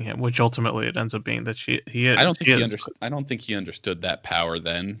rebooting him, which ultimately it ends up being that I don't think he understood that power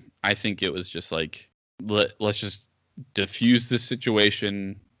then. I think it was just like let's just diffuse this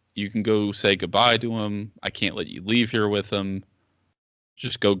situation. You can go say goodbye to him. I can't let you leave here with him.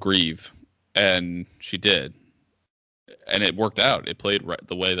 Just go grieve. And she did. And it worked out. It played right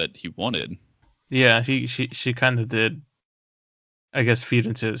the way that he wanted. Yeah, she kind of did, I guess, feed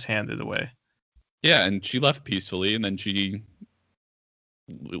into his hand in a way. Yeah, and she left peacefully, and then she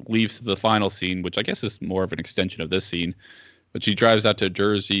leaves the final scene, which I guess is more of an extension of this scene. But she drives out to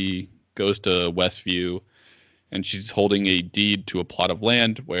Jersey, goes to Westview, and she's holding a deed to a plot of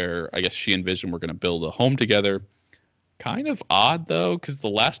land where I guess she and Vision were going to build a home together. Kind of odd, though, because the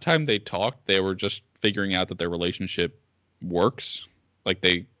last time they talked, they were just figuring out that their relationship works. Like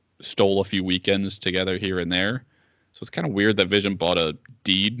they stole a few weekends together here and there. So it's kind of weird that Vision bought a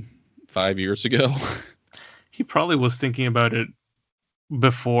deed 5 years ago. He probably was thinking about it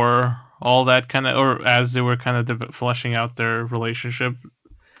before all that kind of, or as they were kind of fleshing out their relationship,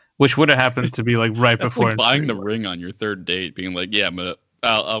 which would have happened to be like right That's before like buying the ring on your third date, being like, "Yeah,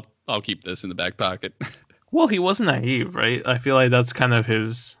 I'll keep this in the back pocket." Well, he was naive, right? I feel like that's kind of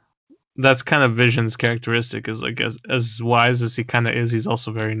Vision's characteristic, is like as wise as he kind of is, he's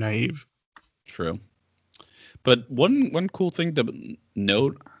also very naive. True. But one cool thing to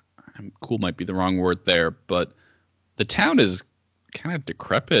note, cool might be the wrong word there, but the town is kind of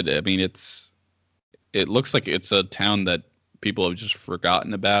decrepit. I mean, it looks like it's a town that people have just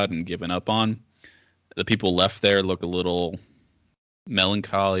forgotten about and given up on. The people left there look a little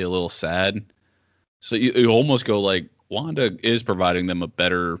melancholy, a little sad. So you almost go like, Wanda is providing them a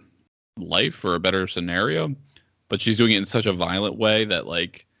better life or a better scenario, but she's doing it in such a violent way that,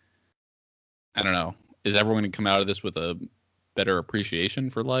 like, I don't know. Is everyone going to come out of this with a better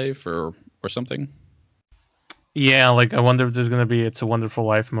appreciation for life or something? Yeah, like I wonder if there's going to be It's a Wonderful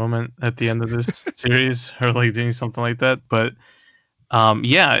Life moment at the end of this series, or like doing something like that. But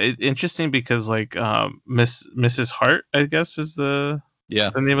yeah, interesting because like Mrs. Hart, I guess, is the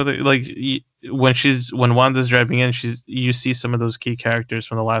name of the, like, when Wanda's driving in, you see some of those key characters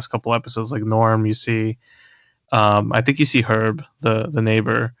from the last couple episodes, like Norm. You see, I think you see Herb, the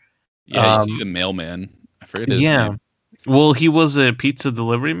neighbor. Yeah, you see the mailman. I forget his name. Well, he was a pizza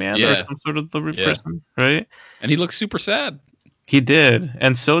delivery man or some sort of delivery person, right? And he looks super sad. He did,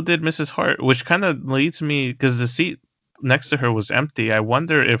 and so did Mrs. Hart, which kind of leads me, because the seat next to her was empty. I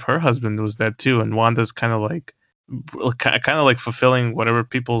wonder if her husband was dead too, and Wanda's kind of like fulfilling whatever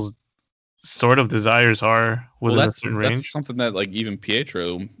people's sort of desires are within a certain range. That's something that like even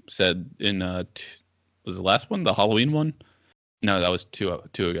Pietro said in was the last one, the Halloween one? No, that was two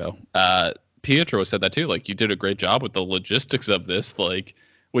ago. Pietro said that too. Like, you did a great job with the logistics of this, like,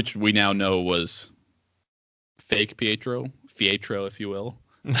 which we now know was fake Pietro, if you will.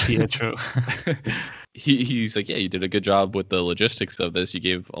 Pietro. He's like, yeah, you did a good job with the logistics of this. You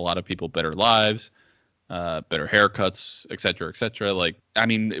gave a lot of people better lives, better haircuts, etc., etc. Like, I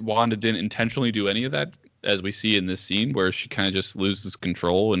mean, Wanda didn't intentionally do any of that, as we see in this scene, where she kind of just loses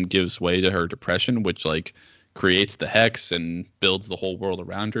control and gives way to her depression, which like creates the hex and builds the whole world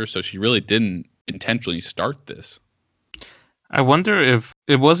around her. So she really didn't intentionally start this. I wonder if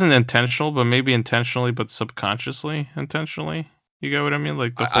it wasn't intentional, but maybe intentionally, but subconsciously intentionally. You get what I mean?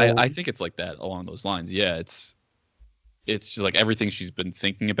 Like I think it's like that along those lines. Yeah, it's just like everything she's been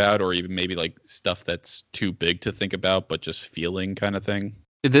thinking about, or even maybe like stuff that's too big to think about, but just feeling kind of thing.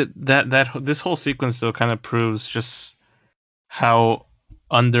 This whole sequence though kind of proves just how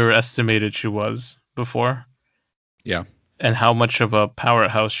underestimated she was before. Yeah. And how much of a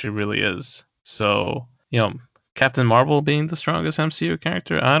powerhouse she really is. So, Captain Marvel being the strongest MCU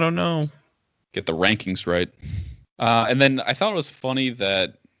character? I don't know. Get the rankings right. And then I thought it was funny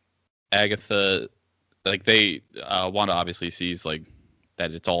that Agatha, like Wanda obviously sees like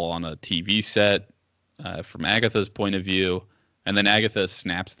that it's all on a TV set from Agatha's point of view, and then Agatha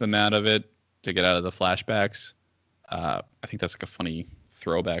snaps them out of it to get out of the flashbacks. I think that's like a funny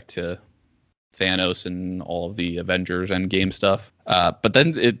throwback to Thanos and all of the Avengers Endgame stuff. But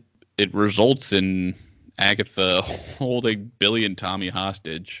then it results in Agatha holding Billy and Tommy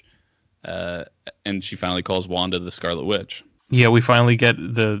hostage, and she finally calls Wanda the Scarlet Witch. Yeah, we finally get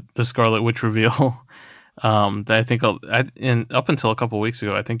the Scarlet Witch reveal. That I think up until a couple weeks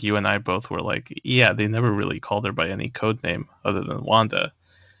ago, I think you and I both were like, yeah, they never really called her by any code name other than Wanda.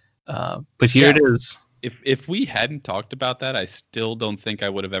 But here it is. If we hadn't talked about that, I still don't think I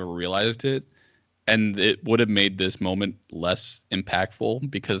would have ever realized it, and it would have made this moment less impactful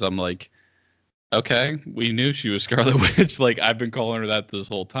because I'm like, okay, we knew she was Scarlet Witch. Like, I've been calling her that this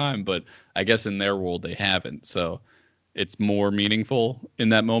whole time, but I guess in their world they haven't. So it's more meaningful in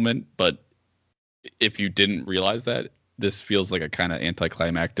that moment. But if you didn't realize that, this feels like a kind of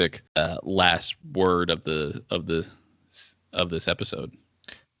anticlimactic last word of this episode.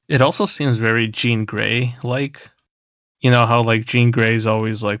 It also seems very Jean Grey like. You know how like Jean Grey's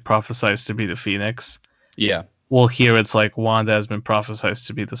always like prophesized to be the Phoenix? Yeah. Well, here it's like Wanda has been prophesized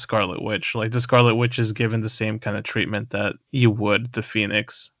to be the Scarlet Witch. Like the Scarlet Witch is given the same kind of treatment that you would the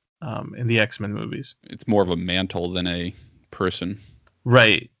Phoenix in the X-Men movies. It's more of a mantle than a person.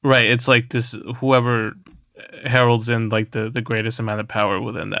 Right. It's like this whoever heralds in like the greatest amount of power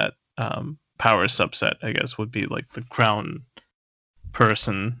within that power subset, I guess, would be like the crown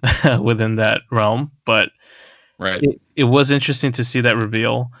person within that realm. But right, it was interesting to see that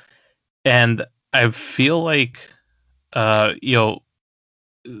reveal, and I feel like the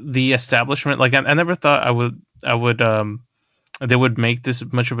establishment, like I never thought I would they would make this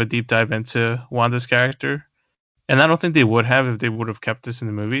much of a deep dive into Wanda's character, and I don't think they would have if they would have kept this in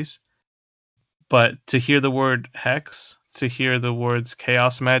the movies. But to hear the word hex, to hear the words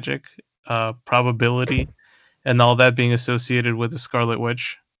chaos magic, probability, and all that being associated with the Scarlet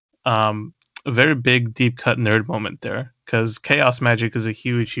Witch, a very big, deep cut nerd moment there, because chaos magic is a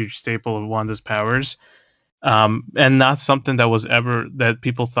huge staple of Wanda's powers, and not something that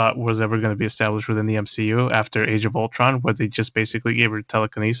people thought was ever going to be established within the MCU after Age of Ultron, where they just basically gave her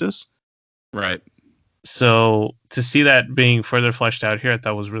telekinesis. Right. So to see that being further fleshed out here, I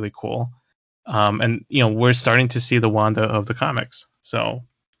thought was really cool. And we're starting to see the Wanda of the comics, so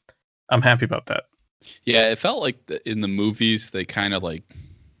I'm happy about that. Yeah, it felt like in the movies they kind of like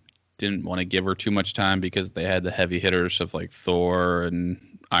didn't want to give her too much time because they had the heavy hitters of like Thor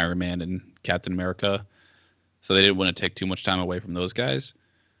and Iron Man and Captain America, so they didn't want to take too much time away from those guys.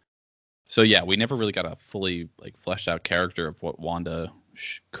 So yeah, we never really got a fully like fleshed out character of what Wanda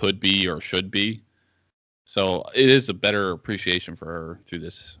could be or should be. So it is a better appreciation for her through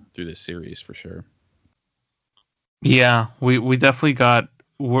this series for sure. Yeah, we definitely got.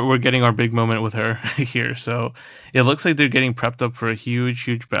 We're getting our big moment with her here. So it looks like they're getting prepped up for a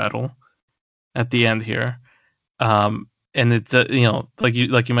huge battle at the end here. And it like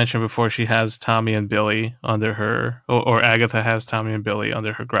you mentioned before, she has Tommy and Billy under her, or Agatha has Tommy and Billy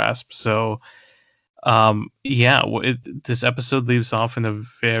under her grasp. So this episode leaves off in a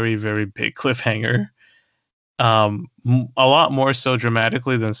very big cliffhanger. A lot more so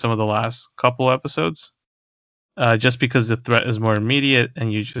dramatically than some of the last couple episodes. Just because the threat is more immediate,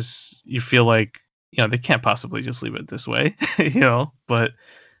 and you feel like they can't possibly just leave it this way, but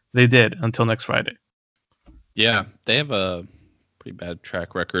they did until next Friday. Yeah, they have a pretty bad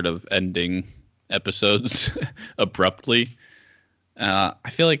track record of ending episodes abruptly.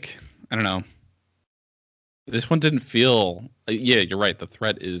 I feel like, I don't know, this one didn't feel. Yeah, you're right. The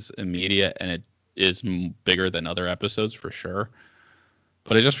threat is immediate, and it is bigger than other episodes for sure.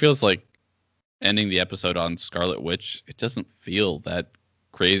 But it just feels like ending the episode on Scarlet Witch, it doesn't feel that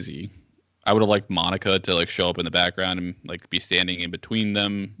crazy. I would have liked Monica to like show up in the background and like be standing in between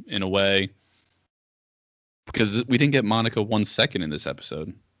them in a way, because we didn't get Monica 1 second in this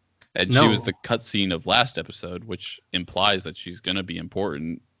episode, and she was the cutscene of last episode, which implies that she's going to be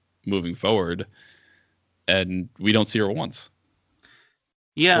important moving forward, and we don't see her once.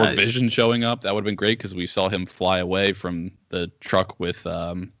 Yeah, or Vision showing up, that would have been great because we saw him fly away from the truck with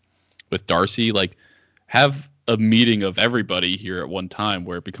Darcy. Like, have a meeting of everybody here at one time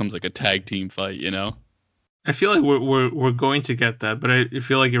where it becomes like a tag team fight, I feel like we're going to get that, but I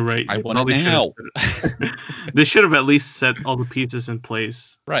feel like you're right. I want it now. They should have at least set all the pieces in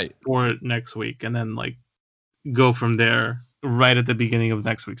place right for next week, and then like go from there right at the beginning of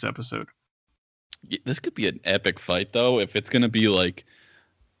next week's episode. This could be an epic fight though. If it's gonna be like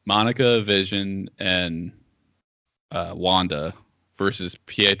Monica, Vision, and Wanda versus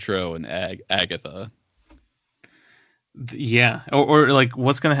Pietro and Agatha. Yeah, or like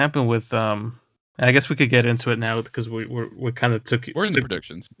what's gonna happen with I guess we could get into it now because we kind of took We're in the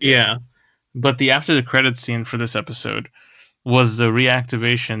predictions. Yeah, but the after the credits scene for this episode was the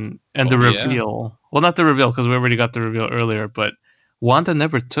reactivation and the reveal. Yeah. Well, not the reveal because we already got the reveal earlier, but Wanda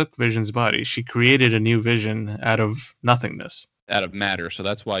never took Vision's body. She created a new Vision out of nothingness, out of matter. So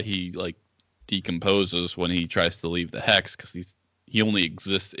that's why he like decomposes when he tries to leave the hex, because he only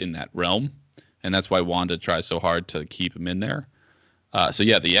exists in that realm, and that's why Wanda tries so hard to keep him in there. So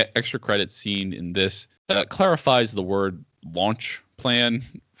yeah, the extra credit scene in this clarifies the word launch plan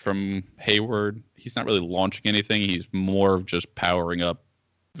from Hayward. He's not really launching anything. He's more of just powering up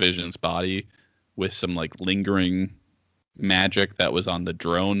Vision's body with some like lingering magic that was on the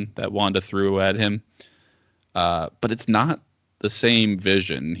drone that Wanda threw at him. But it's not the same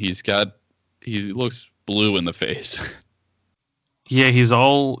Vision. He looks blue in the face. Yeah, he's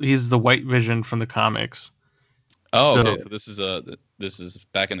the white Vision from the comics. Oh, okay. So this is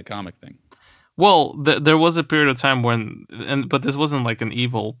back in the comic thing. Well, there was a period of time but this wasn't like an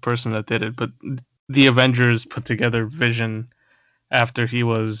evil person that did it, but the Avengers put together Vision after he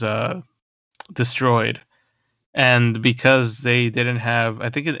was destroyed. And because they didn't have, I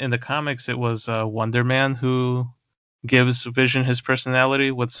think in the comics it was Wonder Man who gives Vision his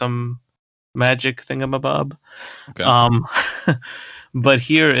personality with some magic thingamabob. Okay. But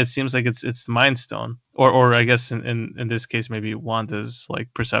here it seems like it's the Mind Stone, or I guess in this case maybe Wanda's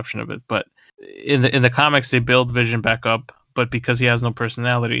like perception of it. But in the comics they build Vision back up, but because he has no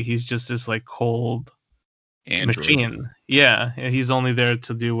personality, he's just this like cold Android machine. Yeah, he's only there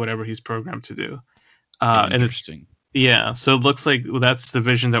to do whatever he's programmed to do. Interesting. And so it looks like that's the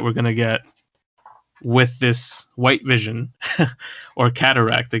Vision that we're gonna get with this white Vision, or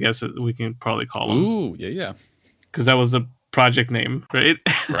Cataract, I guess we can probably call him. Ooh, yeah. Because that was the project name, right?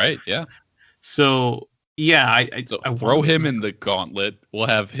 Right, yeah. So yeah, I throw him in the gauntlet. We'll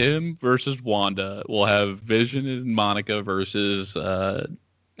have him versus Wanda. We'll have Vision and Monica versus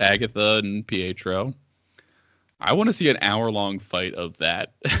Agatha and Pietro. I want to see an hour-long fight of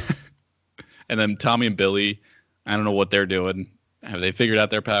that. And then Tommy and Billy, I don't know what they're doing. Have they figured out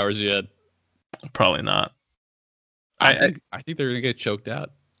their powers yet? Probably not. I think they're gonna get choked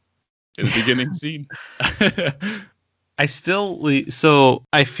out in the beginning scene. I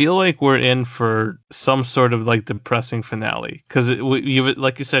feel like we're in for some sort of like depressing finale, because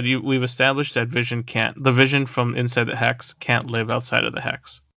like you said, we've established that the Vision from inside the hex can't live outside of the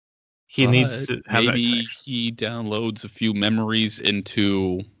hex. He needs to have maybe he downloads a few memories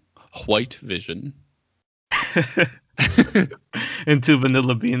into White Vision. Into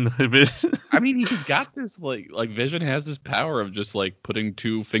Vanilla Bean Vision. I mean, he's got this like Vision has this power of just like putting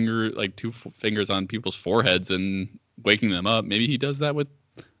two fingers on people's foreheads and waking them up. Maybe he does that with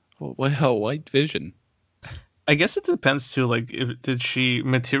White Vision. I guess it depends too. Like, did she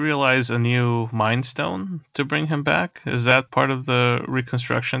materialize a new Mind Stone to bring him back? Is that part of the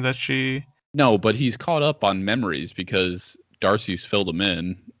reconstruction that she? No, but he's caught up on memories because Darcy's filled him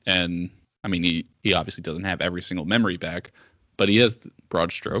in, and I mean, he obviously doesn't have every single memory back, but he has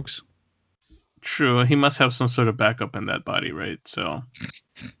broad strokes. True, he must have some sort of backup in that body, right? So.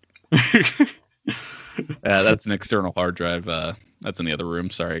 That's an external hard drive. That's in the other room.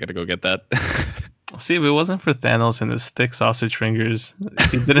 Sorry, I gotta go get that. See, if it wasn't for Thanos and his thick sausage fingers,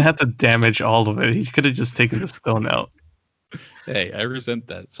 he didn't have to damage all of it. He could have just taken the stone out. Hey, I resent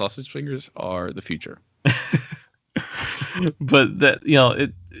that. Sausage fingers are the future. But that,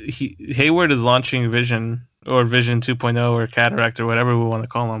 Hayward is launching Vision, or Vision 2.0, or Cataract, or whatever we want to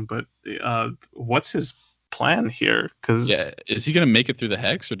call him. But what's his plan here? Because is he gonna make it through the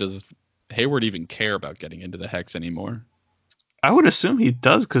hex, or does Hayward even care about getting into the hex anymore? I would assume he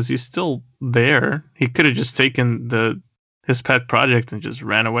does, because he's still there. He could have just taken his pet project and just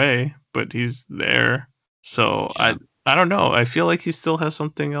ran away, but he's there. So yeah. I don't know. I feel like he still has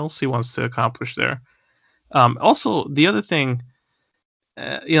something else he wants to accomplish there. Also, the other thing,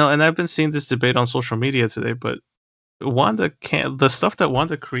 and I've been seeing this debate on social media today, but the stuff that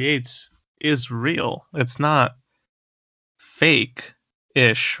Wanda creates is real. It's not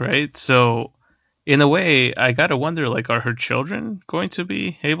fake-ish, right? So in a way, I gotta wonder, like, are her children going to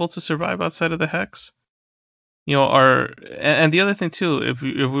be able to survive outside of the hex? And the other thing too, if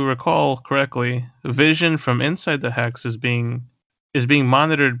we recall correctly, Vision from inside the hex is being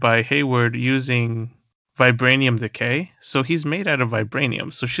monitored by Hayward using vibranium decay. So he's made out of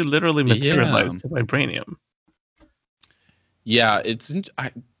vibranium. So she literally materialized vibranium. Yeah,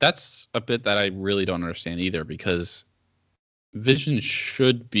 that's a bit that I really don't understand either, because Vision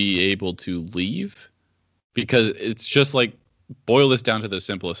should be able to leave, because it's just like, boil this down to the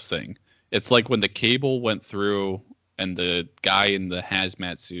simplest thing. It's like when the cable went through and the guy in the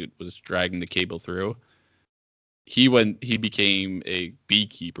hazmat suit was dragging the cable through. He became a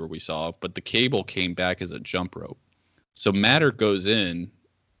beekeeper, we saw, but the cable came back as a jump rope. So matter goes in,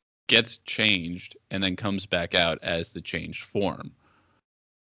 gets changed, and then comes back out as the changed form.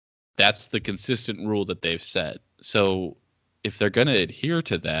 That's the consistent rule that they've set. So if they're going to adhere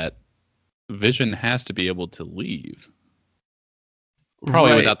to that, Vision has to be able to leave.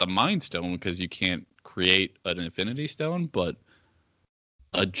 Probably without the Mind Stone, because you can't create an Infinity Stone, but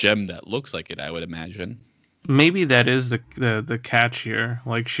a gem that looks like it, I would imagine. Maybe that is the catch here.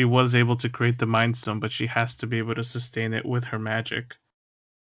 Like, she was able to create the Mind Stone, but she has to be able to sustain it with her magic.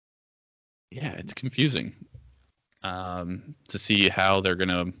 Yeah, it's confusing to see how they're going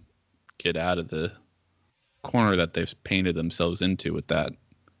to get out of the corner that they've painted themselves into with that,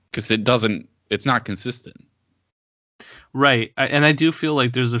 because it's not consistent. Right. And I do feel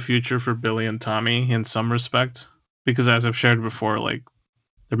like there's a future for Billy and Tommy in some respect, because as I've shared before, like,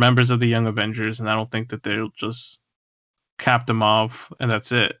 they're members of the Young Avengers, and I don't think that they'll just cap them off and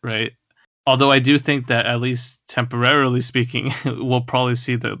that's it, right? Although I do think that, at least temporarily speaking, we'll probably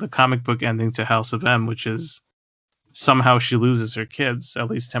see the comic book ending to House of M, which is somehow she loses her kids, at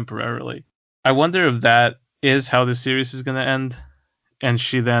least temporarily. I wonder if that is how the series is going to end, and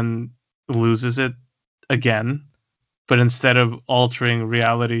she then loses it again, but instead of altering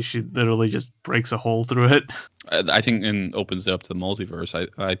reality, she literally just breaks a hole through it. I think, and opens it up to the multiverse.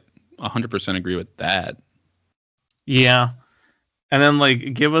 I 100% agree with that. Yeah. And then,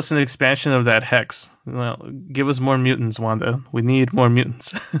 like, give us an expansion of that Hex. Well, give us more mutants, Wanda. We need more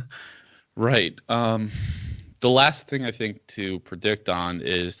mutants. Right. The last thing I think to predict on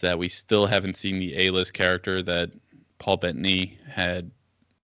is that we still haven't seen the A-list character that Paul Bettany had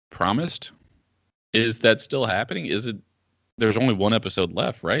promised. Is that still happening? There's only one episode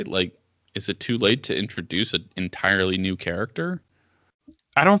left, right? Like, is it too late to introduce an entirely new character?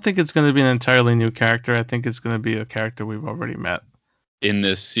 I don't think it's going to be an entirely new character. I think it's going to be a character we've already met in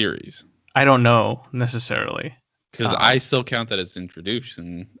this series. I don't know necessarily, because I still count that as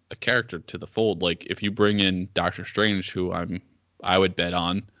introducing a character to the fold. Like, if you bring in Doctor Strange, who I would bet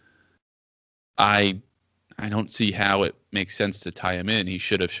on, I don't see how it makes sense to tie him in. He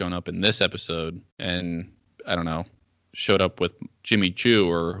should have shown up in this episode, and I don't know, showed up with Jimmy Choo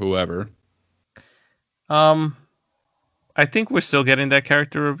or whoever. I think we're still getting that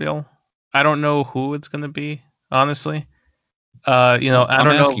character reveal. I don't know who it's going to be, honestly. I don't know. I'm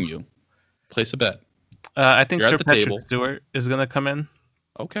asking you. Place a bet. I think Sir Patrick Stewart is going to come in.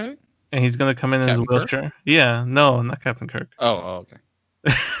 Okay. And he's going to come in his wheelchair. Kirk? Yeah, no, not Captain Kirk. Oh, okay.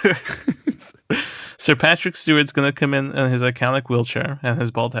 Sir Patrick Stewart's going to come in his iconic wheelchair and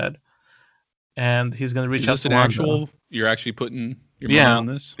his bald head. And he's going to reach out to Wanda. You're actually putting your money on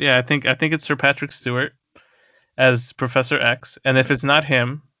this? Yeah, I think it's Sir Patrick Stewart as Professor X. And if it's not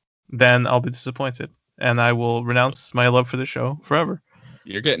him, then I'll be disappointed. And I will renounce my love for the show forever.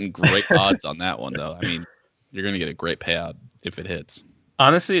 You're getting great odds on that one, though. I mean, you're going to get a great payout if it hits.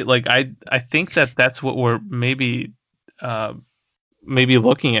 Honestly, like, I think that's what we're maybe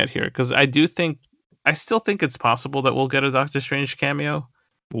looking at here, because I still think it's possible that we'll get a Doctor Strange cameo.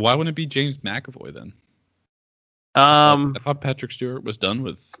 Why wouldn't it be James McAvoy then? I thought Patrick Stewart was done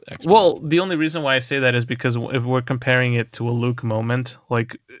with X-Men. Well, the only reason why I say that is because if we're comparing it to a Luke moment,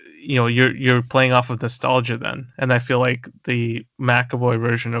 like, you're playing off of nostalgia then, and I feel like the McAvoy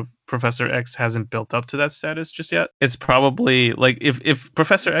version of Professor X hasn't built up to that status just yet. It's probably like, if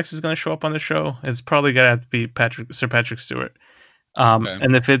Professor X is going to show up on the show, it's probably going to have to be Sir Patrick Stewart. Okay.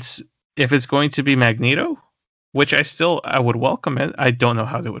 And if it's going to be Magneto, which I would welcome it. I don't know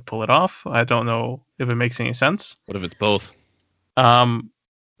how they would pull it off. I don't know if it makes any sense. What if it's both? Like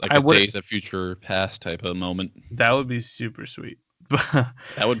a Days of Future Past type of moment. That would be super sweet.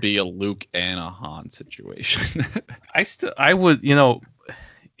 That would be a Luke and a Han situation. I would,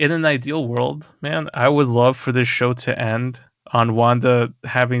 in an ideal world, man, I would love for this show to end on Wanda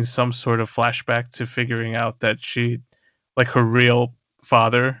having some sort of flashback to figuring out that her real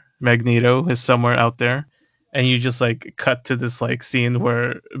father, Magneto, is somewhere out there. And you just like cut to this like scene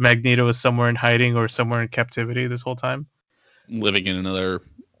where Magneto is somewhere in hiding or somewhere in captivity this whole time, living in another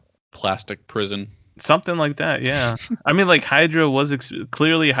plastic prison, something like that. Yeah, I mean, like, Hydra was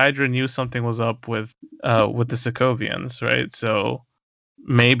clearly Hydra knew something was up with the Sokovians, right? So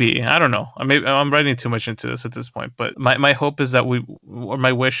maybe, I don't know. I'm writing too much into this at this point, but my hope is that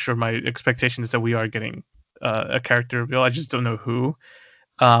my wish or my expectation is that we are getting a character reveal. I just don't know who.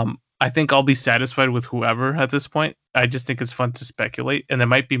 I think I'll be satisfied with whoever at this point. I just think it's fun to speculate, and it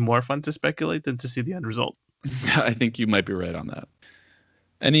might be more fun to speculate than to see the end result. I think you might be right on that.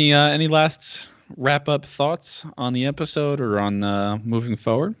 Any last wrap up thoughts on the episode or on moving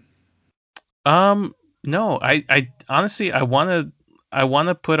forward? No, I honestly I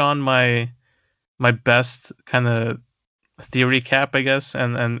wanna put on my best kind of theory cap, I guess,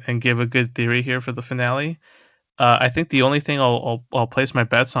 and give a good theory here for the finale. I think the only thing I'll place my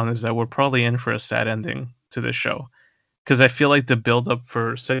bets on is that we're probably in for a sad ending to this show, because I feel like the build up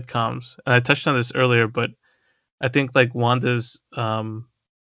for sitcoms, and I touched on this earlier, but I think like Wanda's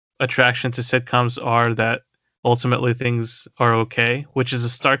attraction to sitcoms are that ultimately things are okay, which is a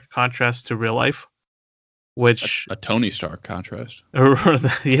stark contrast to real life, which A Tony Stark contrast.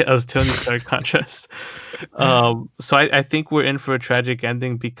 yeah, as Tony Stark contrast. So I think we're in for a tragic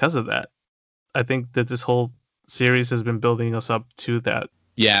ending because of that. I think that this whole series has been building us up to that.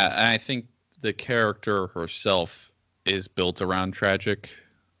 Yeah, and I think the character herself is built around tragic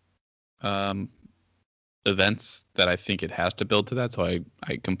events that I think it has to build to that. So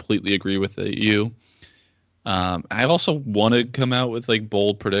I completely agree with you. I also want to come out with like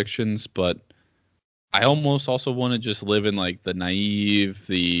bold predictions, but I almost also want to just live in like the naive,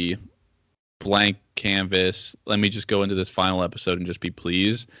 the blank canvas. Let me just go into this final episode and just be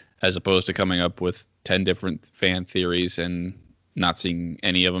pleased, as opposed to coming up with 10 different fan theories and not seeing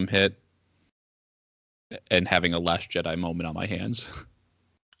any of them hit and having a Last Jedi moment on my hands.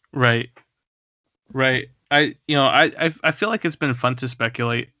 Right. I feel like it's been fun to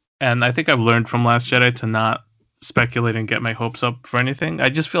speculate, and I think I've learned from Last Jedi to not speculate and get my hopes up for anything. I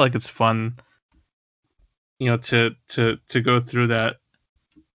just feel like it's fun, to go through that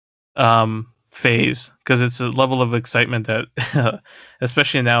phase, because it's a level of excitement that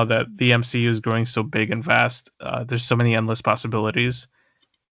especially now that the MCU is growing so big and vast, there's so many endless possibilities.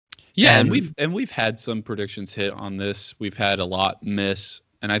 Yeah, and we've had some predictions hit on this. We've had a lot miss,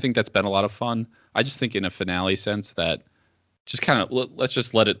 and I think that's been a lot of fun. I just think in a finale sense that just kind of let's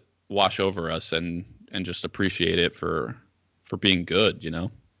just let it wash over us and just appreciate it for being good,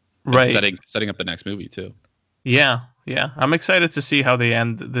 Right. And setting up the next movie too. Yeah. I'm excited to see how they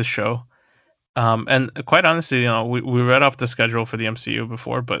end this show. And quite honestly, we read off the schedule for the MCU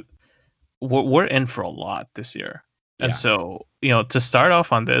before, but we're in for a lot this year. And Yeah. so, to start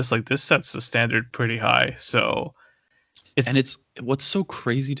off on this, like, this sets the standard pretty high. So it's what's so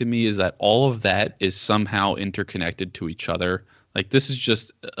crazy to me is that all of that is somehow interconnected to each other. Like, this is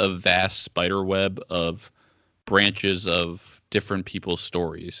just a vast spider web of branches of different people's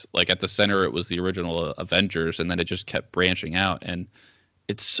stories. Like, at the center, it was the original Avengers, and then it just kept branching out. And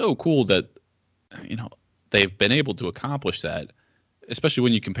it's so cool that, they've been able to accomplish that, especially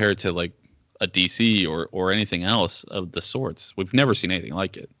when you compare it to like a DC or anything else of the sorts. We've never seen anything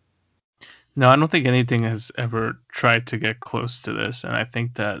like it. No, I don't think anything has ever tried to get close to this. And I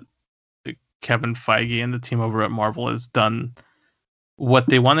think that Kevin Feige and the team over at Marvel has done what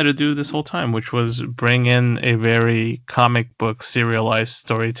they wanted to do this whole time, which was bring in a very comic book serialized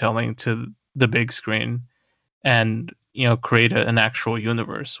storytelling to the big screen and, create an actual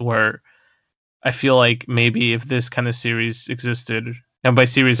universe where I feel like maybe if this kind of series existed, and by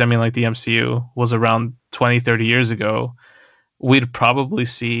series I mean like the MCU was around 20, 30 years ago, we'd probably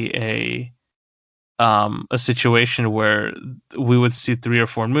see a situation where we would see 3 or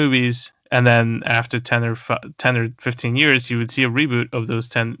 4 movies, and then after 10 or 15 years, you would see a reboot of those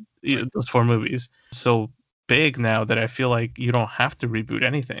 4 movies. So big now that I feel like you don't have to reboot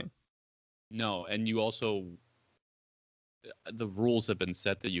anything. No, and you also, the rules have been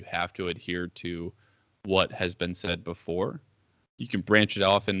set that you have to adhere to what has been said before. You can branch it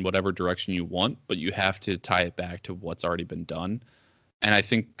off in whatever direction you want, but you have to tie it back to what's already been done. And I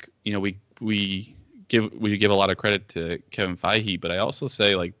think, we give a lot of credit to Kevin Feige, but I also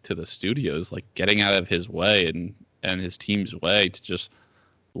say, like, to the studios, like, getting out of his way and his team's way to just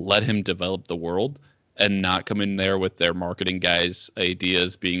let him develop the world and not come in there with their marketing guys'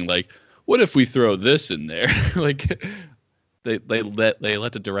 ideas being like, what if we throw this in there? Like, they let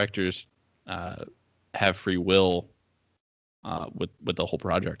the directors have free will with the whole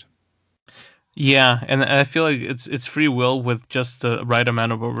project. Yeah, and I feel like it's free will with just the right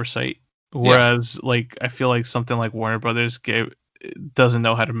amount of oversight. Whereas, like, I feel like something like Warner Brothers doesn't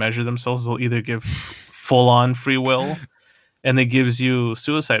know how to measure themselves. They'll either give full on free will, and it gives you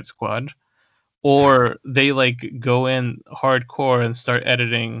Suicide Squad, or they like go in hardcore and start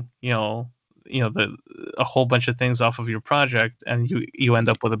editing, a whole bunch of things off of your project, and you end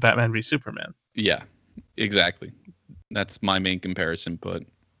up with a Batman v Superman. Yeah, exactly. That's my main comparison, but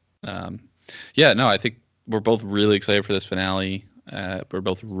yeah, no, I think we're both really excited for this finale. We're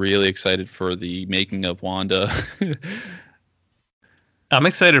both really excited for the making of Wanda. I'm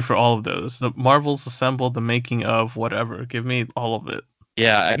excited for all of those. The Marvel's assembled, the making of, whatever. Give me all of it.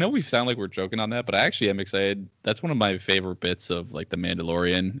 Yeah, I know we sound like we're joking on that, but I actually am excited. That's one of my favorite bits of like The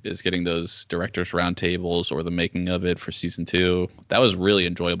Mandalorian is getting those directors roundtables or the making of it for season 2. That was really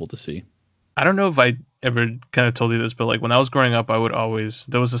enjoyable to see. I don't know if I ever kind of told you this, but like when I was growing up, there was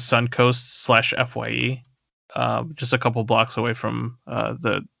a Suncoast / FYE, just a couple blocks away from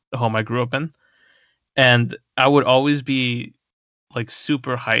the home I grew up in. And I would always be like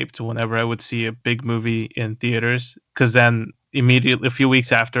super hyped whenever I would see a big movie in theaters, because then immediately a few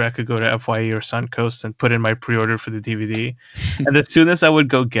weeks after I could go to FYE or Suncoast and put in my pre-order for the DVD. And as soon as I would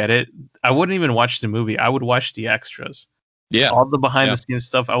go get it, I wouldn't even watch the movie. I would watch the extras. Yeah. All the behind the scenes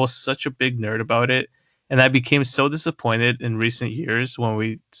stuff. I was such a big nerd about it. And I became so disappointed in recent years when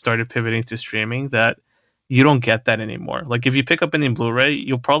we started pivoting to streaming that you don't get that anymore. Like if you pick up any Blu-ray,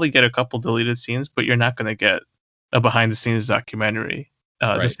 you'll probably get a couple deleted scenes, but you're not going to get a behind the scenes documentary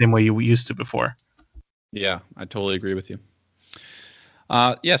the same way you used to before. Yeah, I totally agree with you.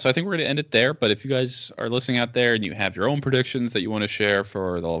 So I think we're going to end it there. But if you guys are listening out there and you have your own predictions that you want to share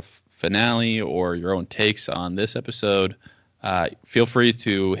for the finale or your own takes on this episode, feel free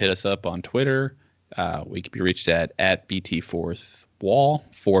to hit us up on Twitter. We can be reached at BT4thWall,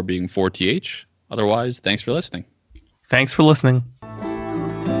 4 being 4TH. Otherwise, thanks for listening. Thanks for listening.